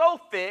was so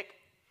thick,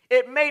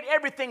 it made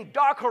everything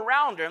dark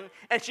around her,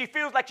 and she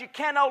feels like she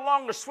can no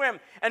longer swim.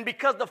 And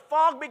because the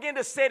fog began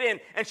to set in,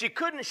 and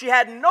she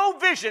had no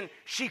vision,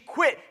 she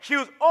quit. She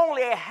was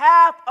only a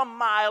half a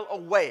mile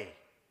away.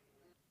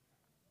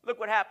 Look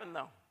what happened,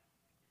 though.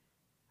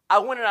 I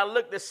went and I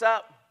looked this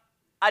up.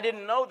 I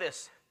didn't know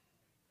this.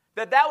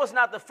 That was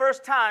not the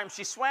first time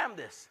she swam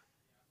this.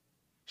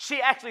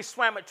 She actually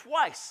swam it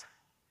twice.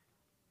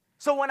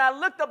 So when I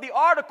looked up the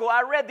article,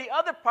 I read the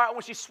other part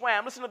when she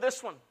swam. Listen to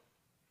this one.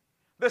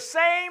 The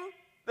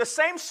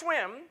same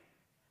swim,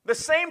 the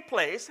same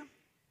place.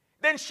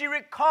 Then she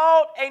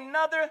recalled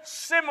another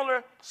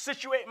similar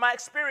situation, my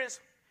experience.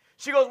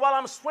 She goes, while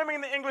I'm swimming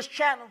in the English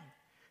Channel,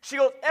 she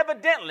goes,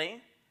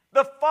 evidently,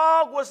 the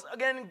fog was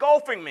again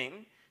engulfing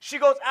me. She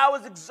goes, I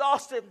was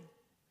exhausted.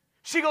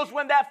 She goes,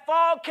 when that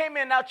fog came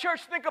in, now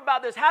church, think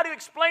about this. How do you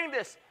explain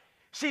this?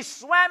 She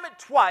swam it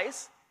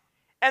twice,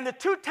 and the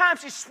two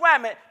times she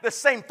swam it, the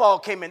same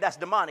fog came in. That's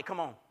demonic, come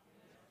on.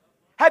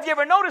 Have you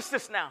ever noticed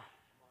this now?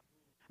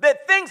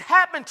 That things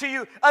happen to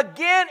you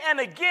again and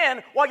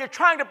again while you're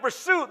trying to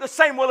pursue the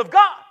same will of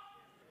God.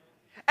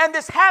 And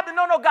this happened,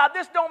 no, God,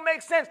 this don't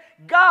make sense.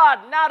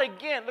 God, not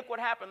again. Look what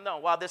happened, though.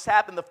 While this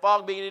happened, the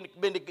fog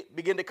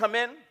began to come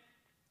in.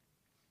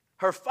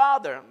 Her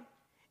father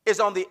is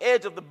on the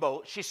edge of the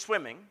boat. She's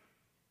swimming.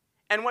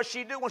 And what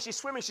she do when she's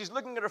swimming, she's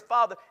looking at her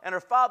father, and her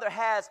father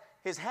has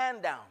his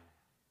hand down.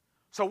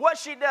 So what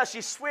she does,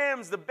 she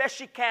swims the best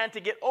she can to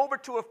get over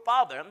to her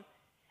father,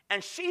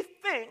 and she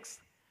thinks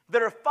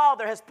that her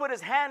father has put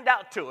his hand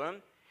out to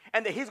him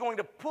and that he's going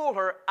to pull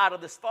her out of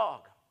this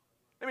fog.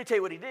 Let me tell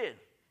you what he did.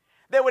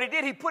 That what he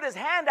did, he put his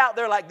hand out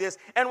there like this,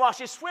 and while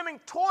she's swimming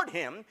toward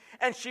him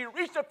and she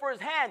reached up for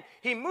his hand,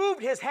 he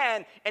moved his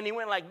hand and he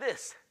went like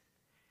this.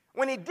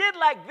 When he did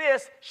like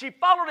this, she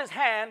followed his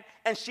hand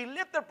and she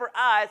lifted up her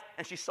eyes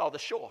and she saw the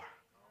shore.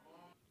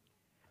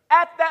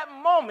 At that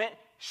moment,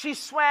 she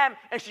swam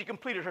and she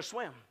completed her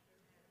swim.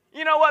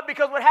 You know what?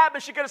 Because what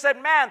happened, she could have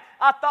said, man,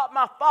 I thought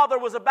my father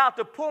was about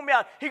to pull me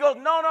out. He goes,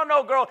 no,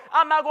 girl,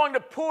 I'm not going to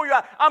pull you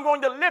out. I'm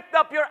going to lift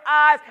up your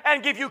eyes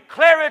and give you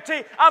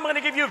clarity. I'm going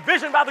to give you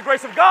vision by the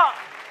grace of God.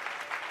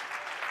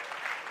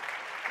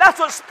 That's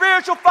what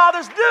spiritual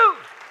fathers do.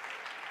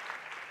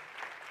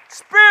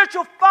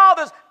 Spiritual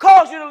fathers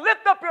cause you to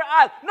lift up your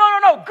eyes.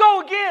 No,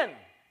 go again.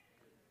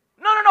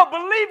 No,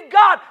 believe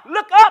God.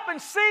 Look up and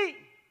see.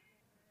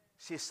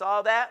 She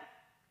saw that.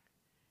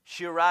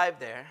 She arrived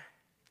there.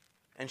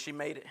 And she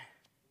made it.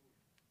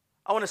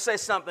 I want to say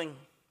something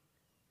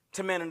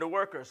to men and to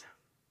workers.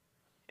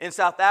 In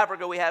South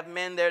Africa, we have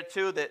men there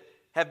too that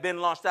have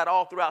been launched out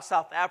all throughout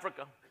South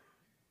Africa.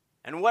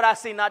 And what I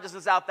see, not just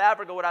in South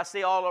Africa, what I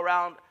see all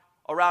around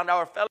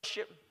our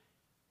fellowship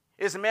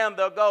is men,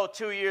 they'll go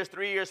 2 years,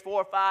 3 years, 4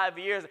 or 5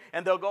 years,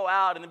 and they'll go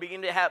out and they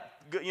begin to have,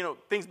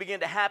 things begin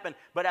to happen.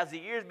 But as the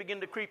years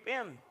begin to creep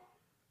in,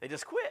 they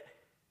just quit.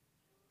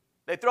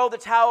 They throw the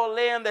towel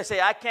in. They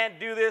say, I can't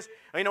do this.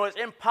 It's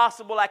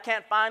impossible. I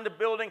can't find a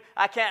building.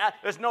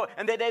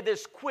 And they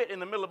just quit in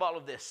the middle of all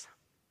of this.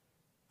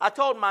 I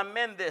told my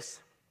men this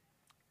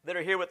that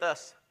are here with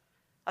us.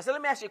 I said,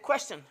 let me ask you a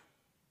question.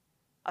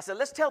 I said,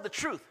 let's tell the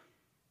truth.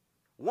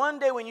 One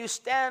day when you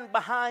stand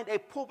behind a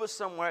pulpit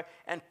somewhere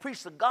and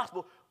preach the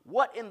gospel,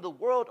 what in the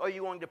world are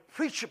you going to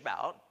preach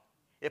about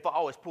if I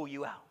always pull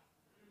you out?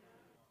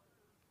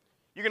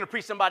 You're going to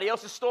preach somebody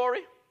else's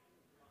story?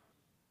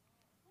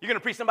 You're going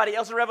to preach somebody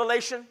else's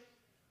revelation?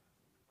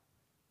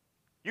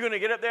 You're going to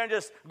get up there and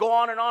just go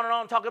on and on and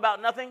on and talk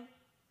about nothing?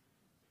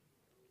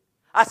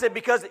 I said,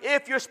 because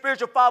if your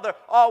spiritual father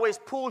always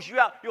pulls you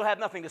out, you'll have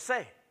nothing to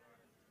say.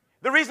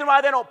 The reason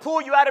why they don't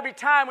pull you out every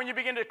time when you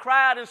begin to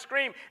cry out and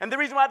scream, and the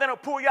reason why they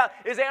don't pull you out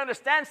is they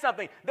understand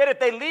something, that if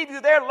they leave you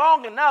there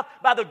long enough,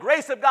 by the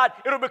grace of God,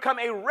 it'll become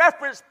a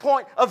reference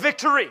point of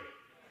victory.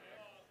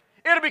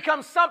 It'll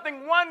become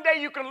something one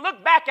day you can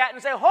look back at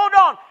and say, hold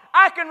on,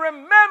 I can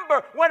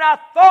remember when I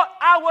thought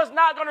I was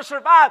not going to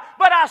survive,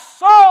 but I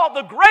saw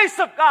the grace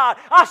of God.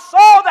 I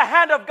saw the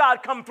hand of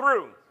God come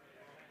through.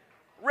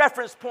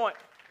 Reference point.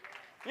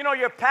 You know,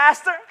 your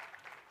pastor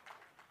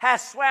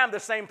has swam the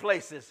same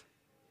places.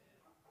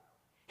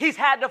 He's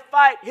had to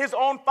fight his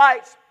own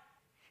fights.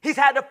 He's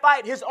had to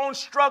fight his own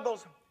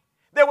struggles.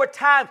 There were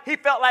times he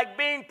felt like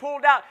being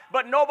pulled out,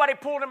 but nobody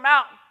pulled him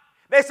out.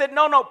 They said,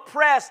 no,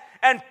 press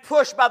and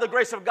push by the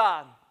grace of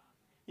God.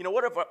 You know,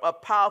 what if a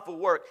powerful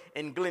work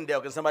in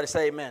Glendale? Can somebody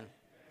say amen?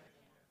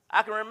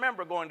 I can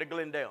remember going to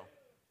Glendale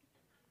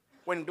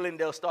when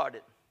Glendale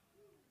started.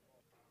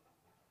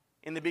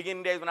 In the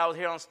beginning days when I was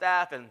here on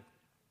staff and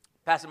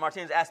Pastor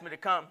Martinez asked me to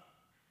come,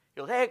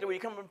 he goes, hey, Hector, will you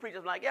come and preach?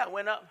 I'm like, yeah, I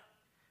went up.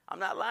 I'm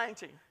not lying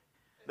to you.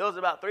 There was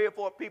about 3 or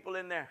 4 people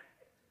in there.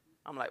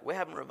 I'm like, we're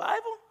having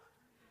revival?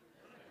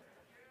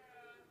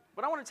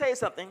 But I want to tell you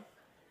something.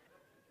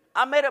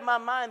 I made up my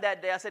mind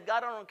that day. I said,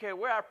 God, I don't care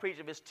where I preach.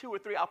 If it's 2 or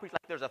 3, I'll preach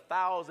like there's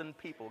 1,000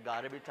 people,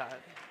 God, every time.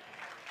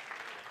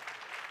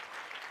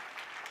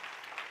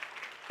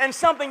 And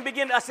something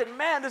began. I said,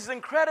 man, this is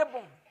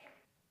incredible.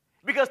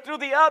 Because through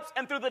the ups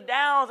and through the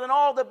downs and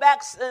all the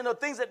backs and the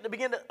things that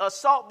begin to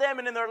assault them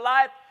and in their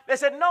life, they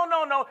said, no,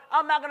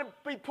 I'm not going to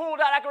be pulled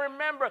out. I can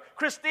remember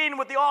Christine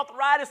with the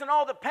arthritis and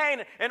all the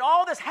pain and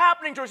all this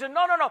happening to her. She said,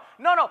 no,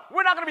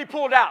 we're not going to be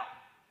pulled out.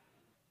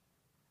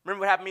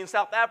 Remember what happened to me in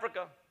South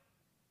Africa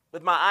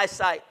with my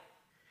eyesight?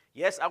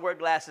 Yes, I wear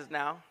glasses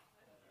now.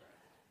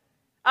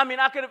 I mean,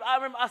 I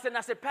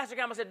said, Pastor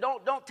Cam, I said,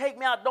 don't take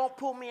me out. Don't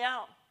pull me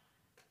out.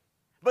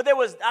 But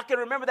I can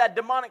remember that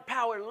demonic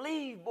power.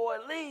 Leave, boy,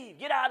 leave.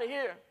 Get out of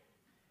here.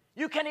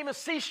 You can't even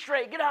see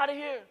straight. Get out of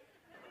here.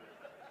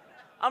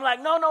 I'm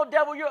like, no,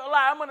 devil, you're a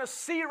liar. I'm going to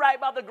see right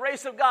by the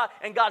grace of God.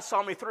 And God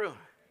saw me through.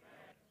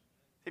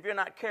 If you're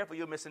not careful,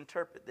 you'll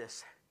misinterpret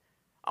this.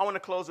 I want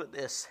to close with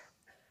this.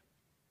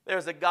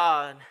 There's a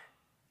God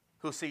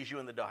who sees you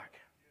in the dark.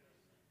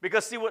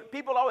 Because, see, what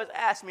people always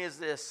ask me is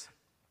this.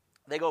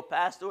 They go,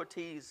 Pastor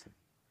Ortiz,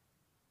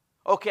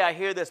 okay, I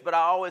hear this, but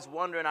I always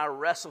wonder and I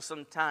wrestle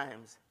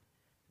sometimes.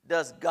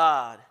 Does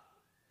God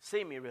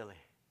see me really?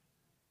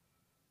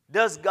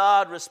 Does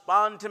God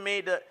respond to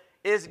me?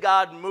 Is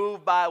God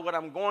moved by what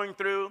I'm going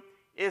through?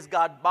 Is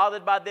God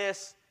bothered by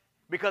this?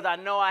 Because I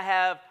know I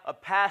have a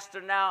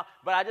pastor now,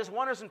 but I just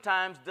wonder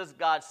sometimes, does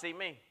God see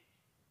me?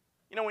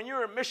 You know, when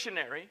you're a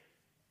missionary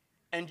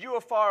and you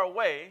are far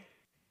away,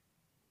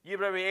 you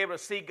better be able to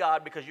see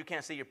God because you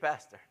can't see your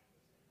pastor.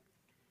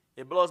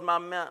 It blows my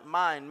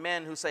mind,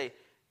 men who say,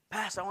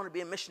 Pastor, I want to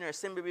be a missionary.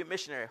 Send me to be a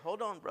missionary.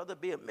 Hold on, brother,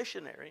 be a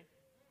missionary.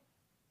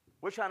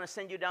 We're trying to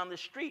send you down the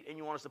street and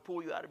you want us to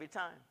pull you out every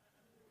time.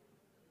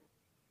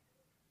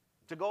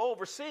 To go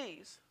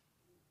overseas,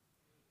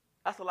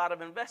 that's a lot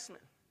of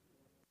investment,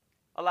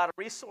 a lot of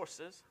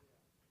resources.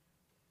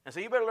 And so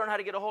you better learn how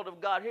to get a hold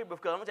of God here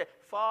because I'm going to tell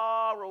you,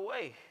 far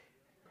away.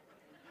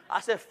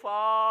 I said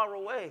far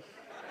away.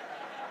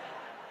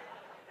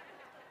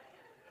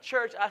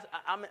 Church,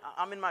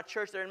 I'm in my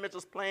church there in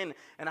Mitchell's Plain,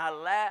 and I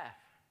laugh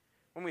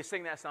when we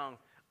sing that song,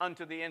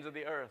 Unto the Ends of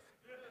the Earth.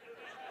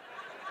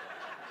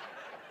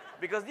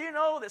 Because do you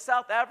know that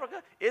South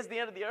Africa is the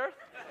end of the earth?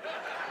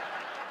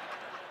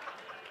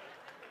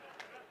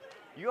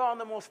 You're on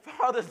the most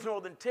farthest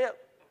northern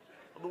tip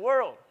of the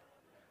world.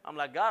 I'm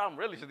like, God, I'm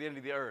really to the end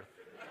of the earth.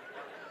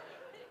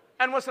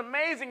 And what's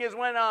amazing is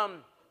when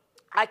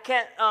I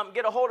can't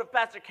get a hold of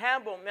Pastor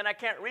Campbell and I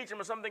can't reach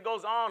him or something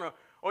goes on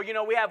or you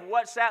know, we have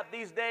WhatsApp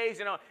these days,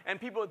 you know, and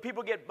people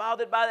get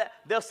bothered by that.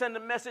 They'll send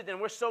a message,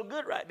 and we're so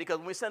good, right? Because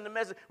when we send a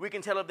message, we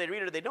can tell if they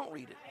read it or they don't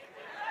read it.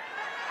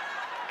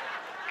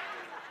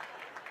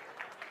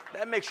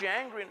 That makes you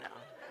angry now.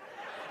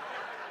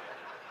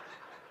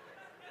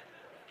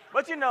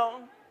 But you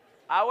know,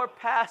 our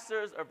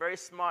pastors are very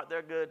smart.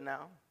 They're good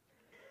now.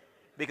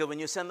 Because when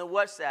you send the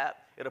WhatsApp,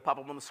 it'll pop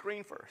up on the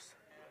screen first.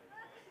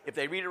 If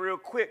they read it real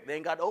quick, they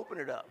ain't got to open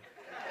it up.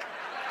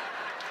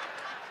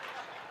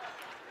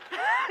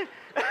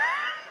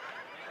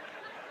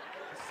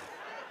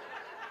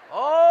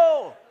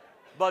 Oh,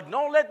 but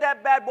don't let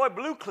that bad boy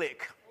blue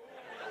click.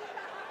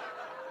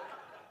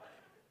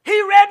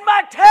 He read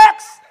my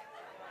text.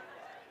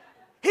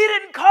 He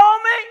didn't call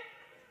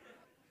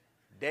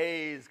me.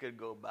 Days could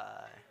go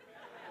by.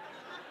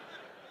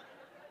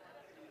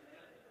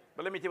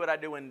 But let me tell you what I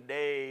do when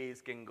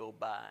days can go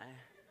by.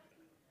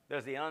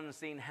 There's the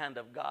unseen hand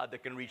of God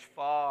that can reach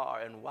far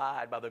and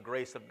wide by the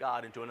grace of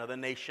God into another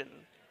nation.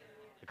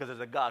 Because there's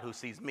a God who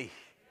sees me.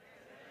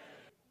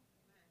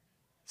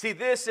 See,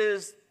 this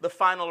is the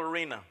final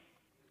arena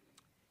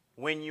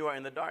when you are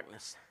in the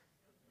darkness.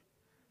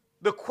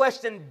 The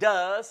question,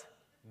 does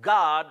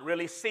God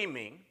really see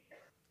me?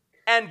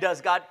 And does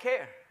God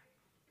care?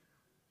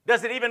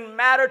 Does it even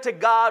matter to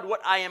God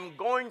what I am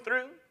going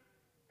through?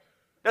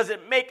 Does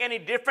it make any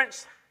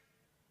difference?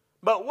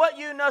 But what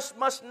you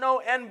must know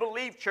and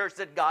believe, church,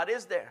 that God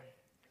is there.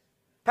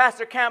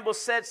 Pastor Campbell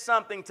said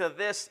something to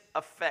this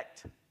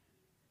effect.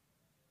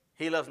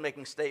 He loves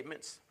making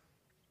statements,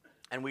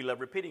 and we love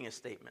repeating his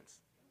statements.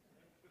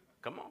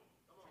 Come on.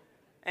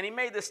 And he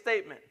made this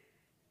statement,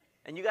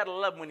 and you got to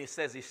love when he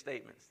says these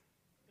statements.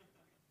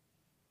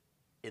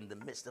 In the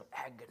midst of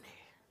agony.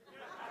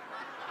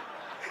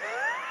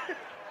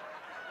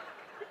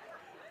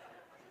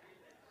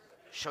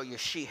 Show your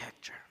she,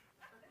 Hector.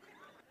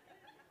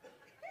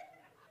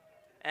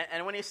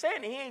 And when he's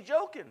saying it, he ain't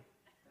joking.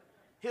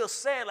 He'll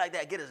say it like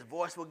that, his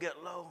voice will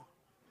get low.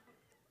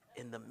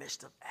 In the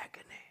midst of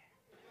agony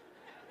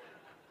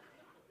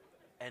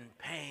and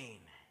pain,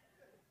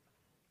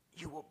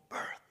 you will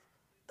birth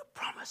the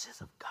promises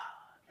of God.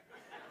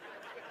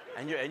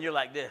 And you're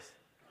like this.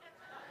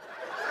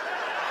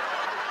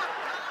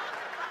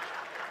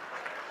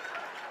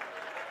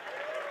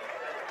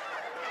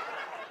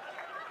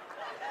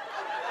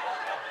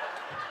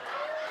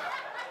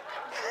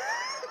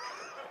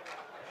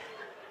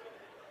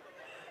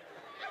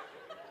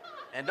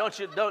 And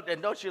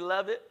don't you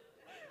love it?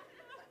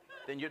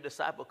 Then your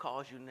disciple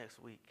calls you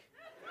next week.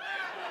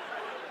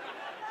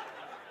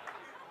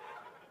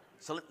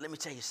 So let me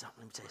tell you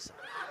something.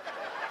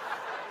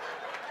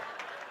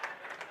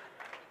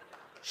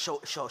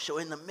 So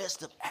in the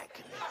midst of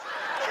agony.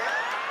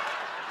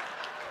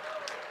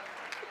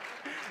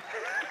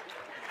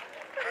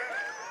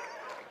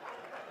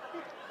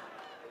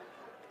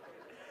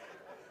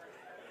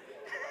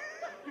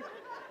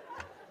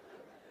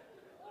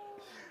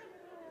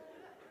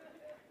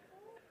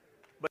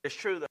 But it's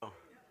true, though.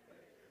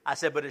 I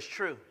said, but it's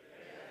true.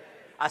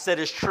 I said,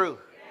 it's true.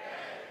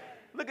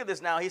 Look at this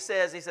now. He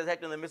says,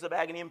 Hector, in the midst of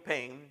agony and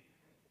pain,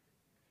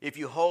 if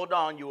you hold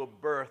on, you will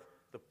birth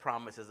the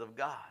promises of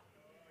God.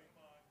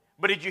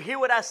 But did you hear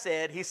what I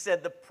said? He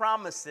said the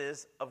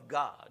promises of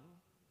God.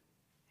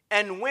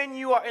 And when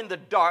you are in the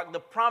dark, the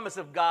promise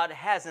of God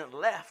hasn't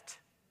left.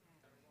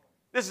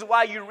 This is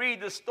why you read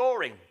the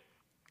story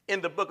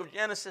in the book of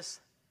Genesis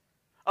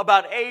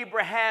about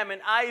Abraham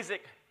and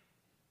Isaac.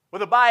 Well,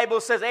 the Bible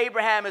says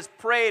Abraham has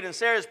prayed and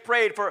Sarah's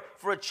prayed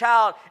for a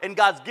child, and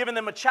God's given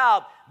them a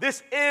child.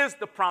 This is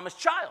the promised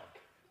child.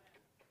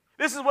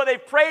 This is what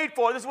they've prayed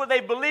for. This is what they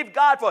believed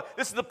God for.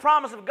 This is the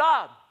promise of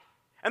God.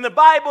 And the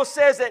Bible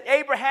says that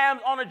Abraham's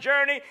on a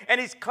journey,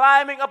 and he's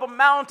climbing up a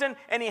mountain,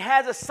 and he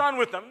has a son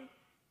with him.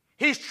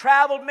 He's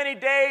traveled many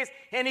days,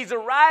 and he's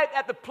arrived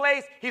at the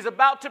place he's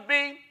about to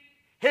be.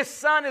 His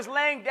son is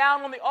laying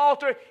down on the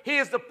altar. He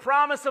is the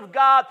promise of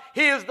God.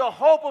 He is the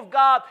hope of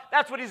God.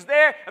 That's what he's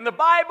there. And the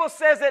Bible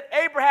says that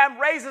Abraham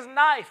raised his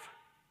knife.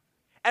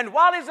 And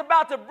while he's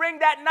about to bring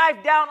that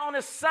knife down on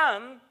his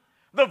son,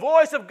 the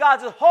voice of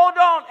God says, hold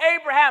on,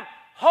 Abraham,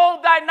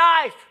 hold thy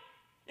knife.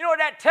 You know what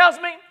that tells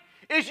me?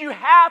 Is you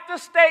have to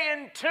stay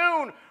in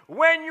tune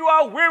when you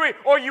are weary,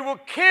 or you will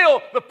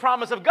kill the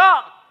promise of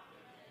God.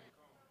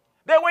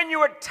 That when you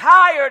are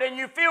tired and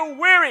you feel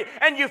weary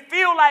and you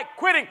feel like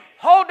quitting,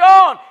 hold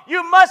on.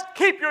 You must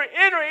keep your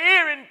inner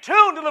ear in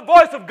tune to the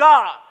voice of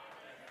God.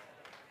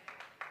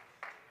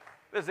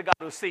 There's a God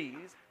who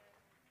sees.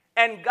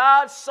 And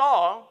God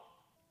saw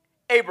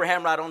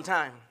Abraham right on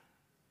time.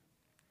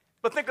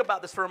 But think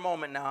about this for a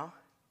moment now.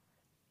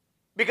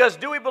 Because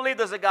do we believe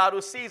there's a God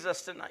who sees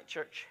us tonight,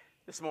 church,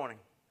 this morning?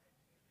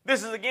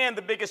 This is, again,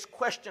 the biggest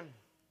question.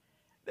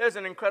 There's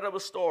an incredible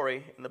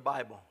story in the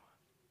Bible.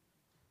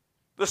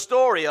 The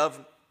story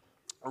of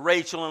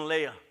Rachel and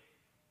Leah.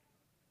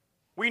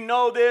 We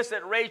know this,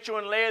 that Rachel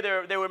and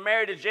Leah, they were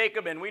married to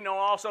Jacob, and we know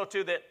also,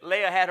 too, that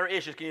Leah had her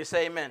issues. Can you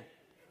say amen?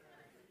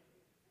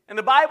 And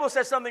the Bible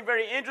says something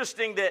very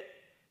interesting, that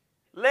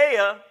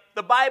Leah,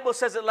 the Bible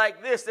says it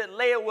like this, that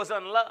Leah was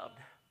unloved.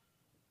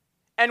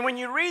 And when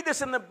you read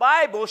this in the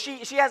Bible,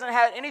 she hasn't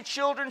had any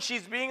children.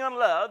 She's being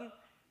unloved.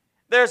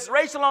 There's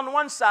Rachel on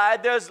one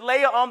side. There's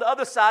Leah on the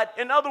other side.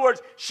 In other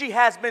words, she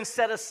has been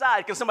set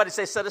aside. Can somebody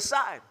say set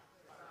aside?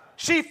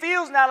 She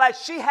feels now like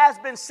she has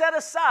been set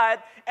aside,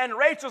 and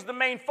Rachel's the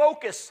main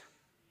focus.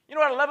 You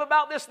know what I love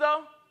about this,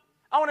 though?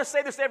 I want to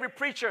say this to every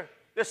preacher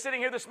that's sitting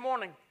here this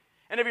morning,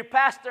 and every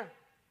pastor,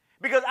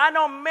 because I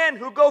know men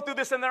who go through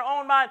this in their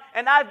own mind,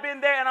 and I've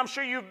been there, and I'm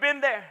sure you've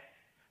been there.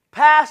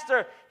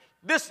 Pastor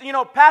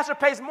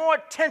pays more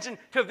attention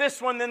to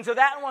this one than to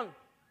that one.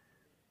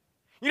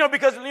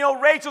 Because,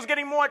 Rachel's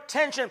getting more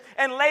attention,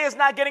 and Leah's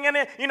not getting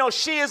any,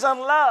 she is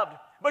unloved.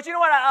 But you know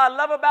what I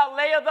love about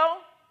Leah, though?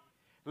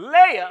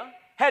 Leah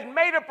had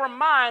made up her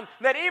mind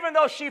that even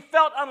though she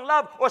felt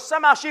unloved or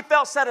somehow she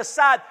felt set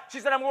aside, she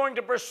said, I'm going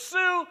to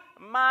pursue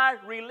my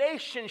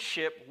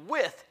relationship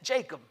with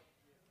Jacob.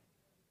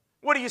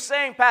 What are you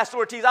saying, Pastor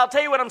Ortiz? I'll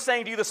tell you what I'm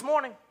saying to you this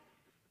morning.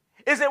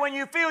 is that when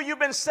you feel you've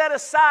been set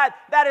aside,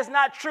 that is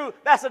not true.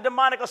 That's a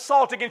demonic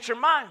assault against your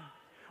mind.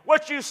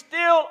 What you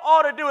still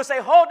ought to do is say,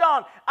 hold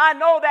on, I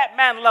know that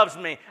man loves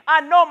me.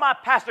 I know my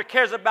pastor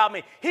cares about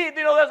me.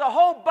 There's a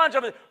whole bunch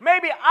of it.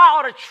 Maybe I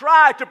ought to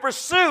try to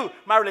pursue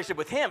my relationship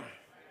with him.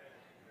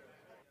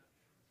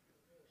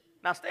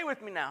 Now stay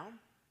with me now.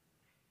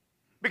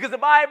 Because the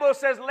Bible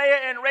says Leah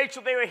and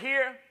Rachel, they were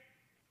here.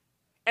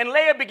 And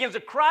Leah begins to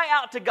cry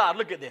out to God.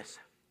 Look at this.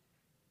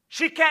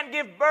 She can't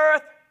give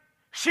birth.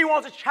 She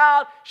wants a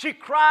child. She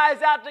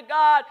cries out to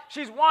God.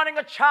 She's wanting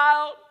a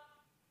child.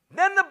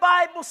 Then the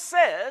Bible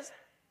says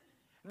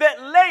that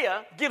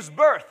Leah gives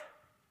birth.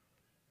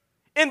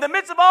 In the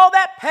midst of all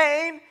that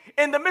pain,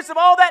 in the midst of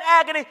all that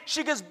agony,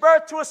 she gives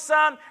birth to a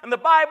son. And the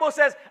Bible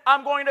says,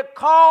 I'm going to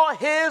call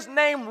his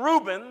name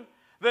Reuben.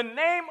 The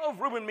name of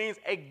Reuben means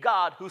a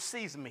God who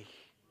sees me.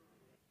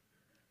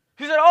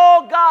 She said,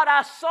 oh, God,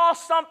 I saw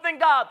something,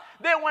 God,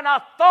 that when I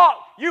thought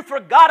you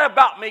forgot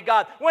about me,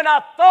 God, when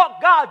I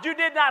thought, God, you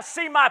did not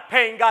see my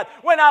pain, God,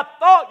 when I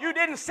thought you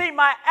didn't see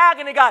my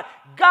agony, God,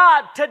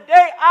 God,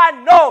 today I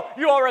know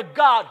you are a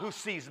God who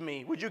sees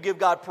me. Would you give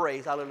God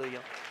praise?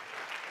 Hallelujah.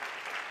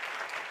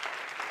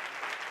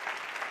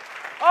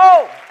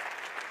 Oh,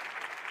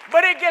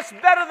 but it gets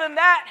better than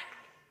that.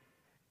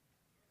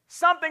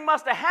 Something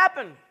must have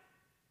happened.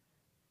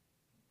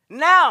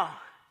 Now,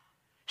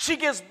 she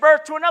gives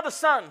birth to another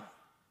son,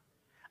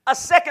 a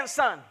second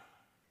son.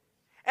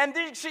 And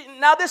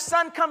now this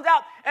son comes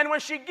out, and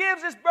when she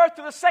gives this birth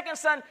to the second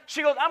son,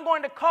 she goes, I'm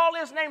going to call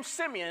his name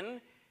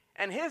Simeon,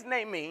 and his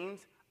name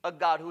means a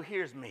God who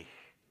hears me.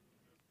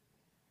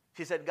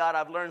 She said, God,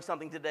 I've learned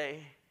something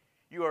today.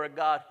 You are a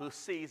God who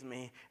sees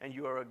me, and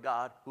you are a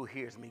God who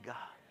hears me, God.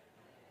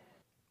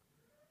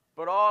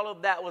 But all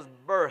of that was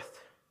birthed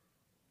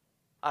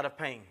out of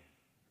pain.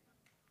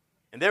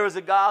 And there is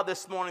a God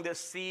this morning that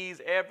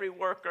sees every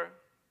worker.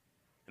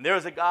 And there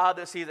is a God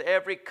that sees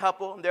every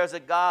couple. And there's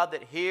a God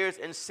that hears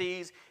and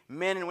sees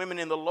men and women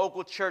in the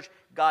local church.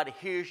 God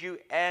hears you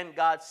and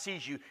God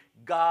sees you.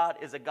 God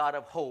is a God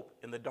of hope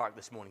in the dark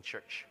this morning,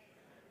 church.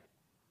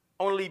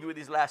 I want to leave you with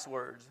these last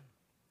words.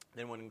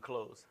 Then we're going to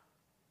close.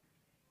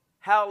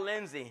 Hal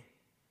Lindsey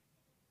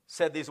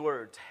said these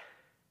words.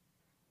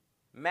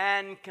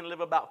 Man can live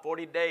about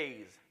 40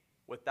 days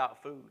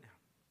without food.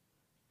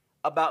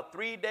 About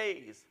 3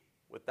 days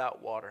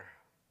without water,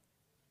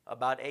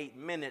 about 8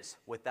 minutes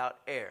without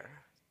air,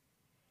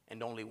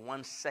 and only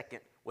 1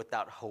 second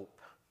without hope.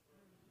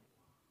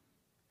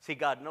 See,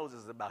 God knows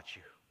this about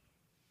you.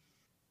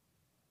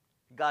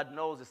 God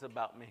knows this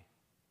about me.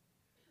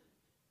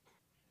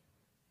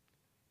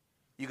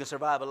 You can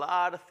survive a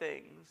lot of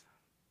things,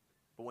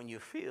 but when you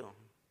feel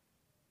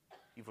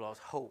you've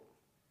lost hope,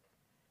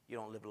 you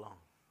don't live long.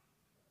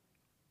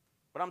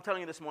 But I'm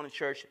telling you this morning,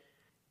 church,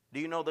 do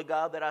you know the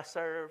God that I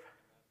serve?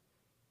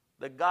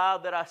 The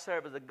God that I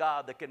serve is a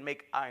God that can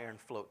make iron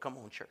float. Come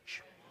on,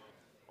 church.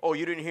 Oh,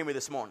 you didn't hear me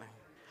this morning.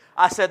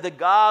 I said the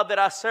God that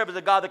I serve is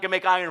a God that can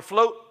make iron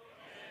float.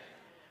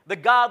 The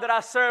God that I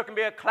serve can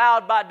be a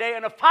cloud by day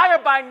and a fire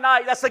by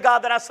night. That's the God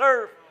that I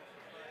serve.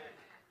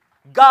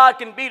 God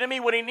can be to me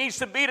what he needs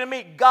to be to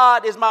me.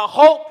 God is my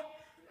hope.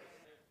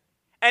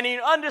 And he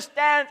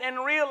understands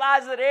and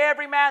realizes that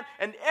every man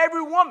and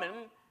every woman,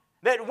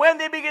 that when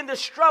they begin to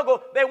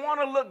struggle, they want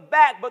to look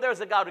back. But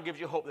there's a God who gives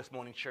you hope this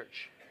morning,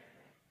 church.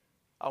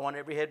 I want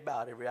every head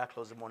bowed, every eye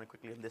closed this morning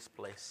quickly in this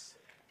place.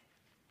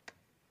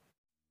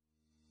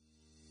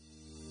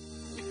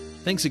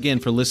 Thanks again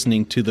for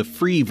listening to the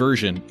free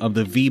version of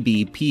the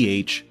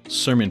VBPH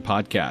Sermon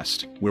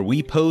Podcast, where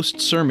we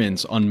post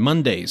sermons on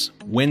Mondays,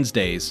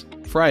 Wednesdays,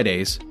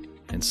 Fridays,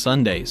 and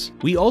Sundays.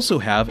 We also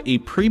have a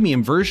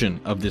premium version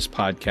of this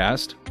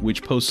podcast,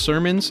 which posts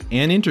sermons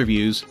and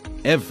interviews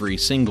every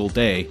single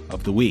day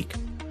of the week.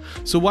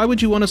 So why would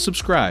you want to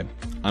subscribe?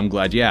 I'm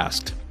glad you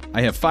asked.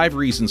 I have 5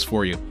 reasons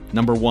for you.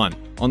 Number 1,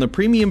 on the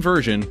premium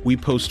version, we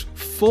post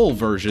full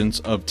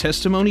versions of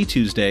Testimony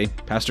Tuesday,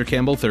 Pastor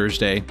Campbell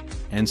Thursday,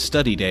 and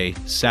Study Day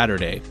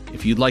Saturday.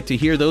 If you'd like to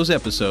hear those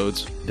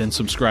episodes, then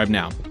subscribe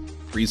now.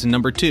 Reason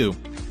number 2,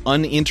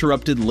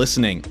 uninterrupted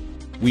listening.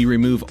 We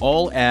remove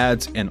all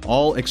ads and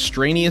all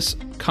extraneous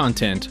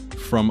content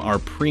from our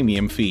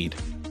premium feed.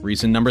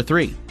 Reason number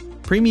 3,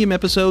 premium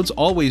episodes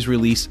always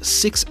release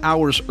 6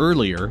 hours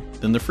earlier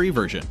than the free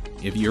version.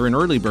 If you're an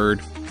early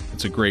bird,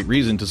 it's a great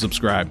reason to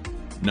subscribe.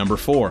 Number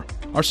 4,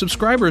 our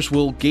subscribers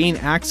will gain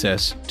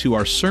access to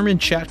our sermon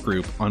chat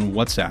group on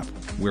WhatsApp,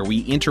 where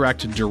we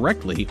interact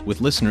directly with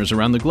listeners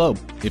around the globe.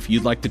 If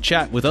you'd like to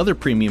chat with other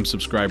premium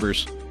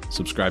subscribers,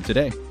 subscribe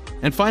today.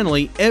 And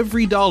finally,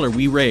 every dollar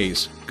we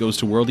raise goes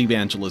to world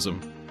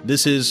evangelism.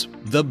 This is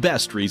the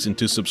best reason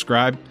to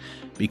subscribe,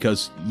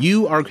 because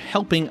you are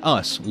helping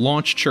us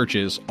launch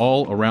churches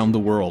all around the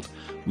world.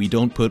 We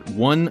don't put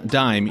one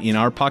dime in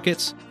our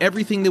pockets.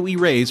 Everything that we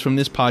raise from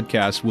this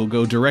podcast will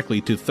go directly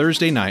to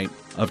Thursday night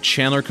of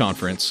Chandler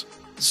Conference.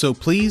 So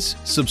please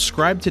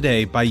subscribe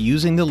today by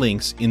using the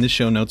links in the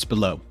show notes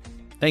below.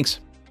 Thanks.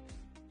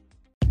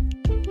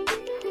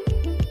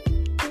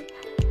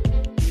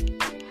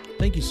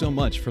 thank you so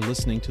much for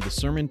listening to the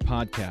sermon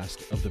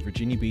podcast of the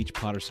Virginia Beach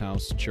Potter's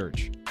House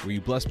Church. Were you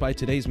blessed by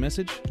today's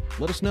message?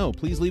 Let us know.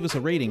 Please leave us a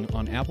rating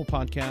on Apple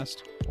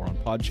Podcast or on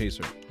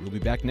Podchaser. We'll be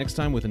back next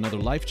time with another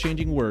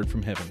life-changing word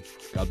from heaven.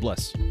 God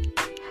bless.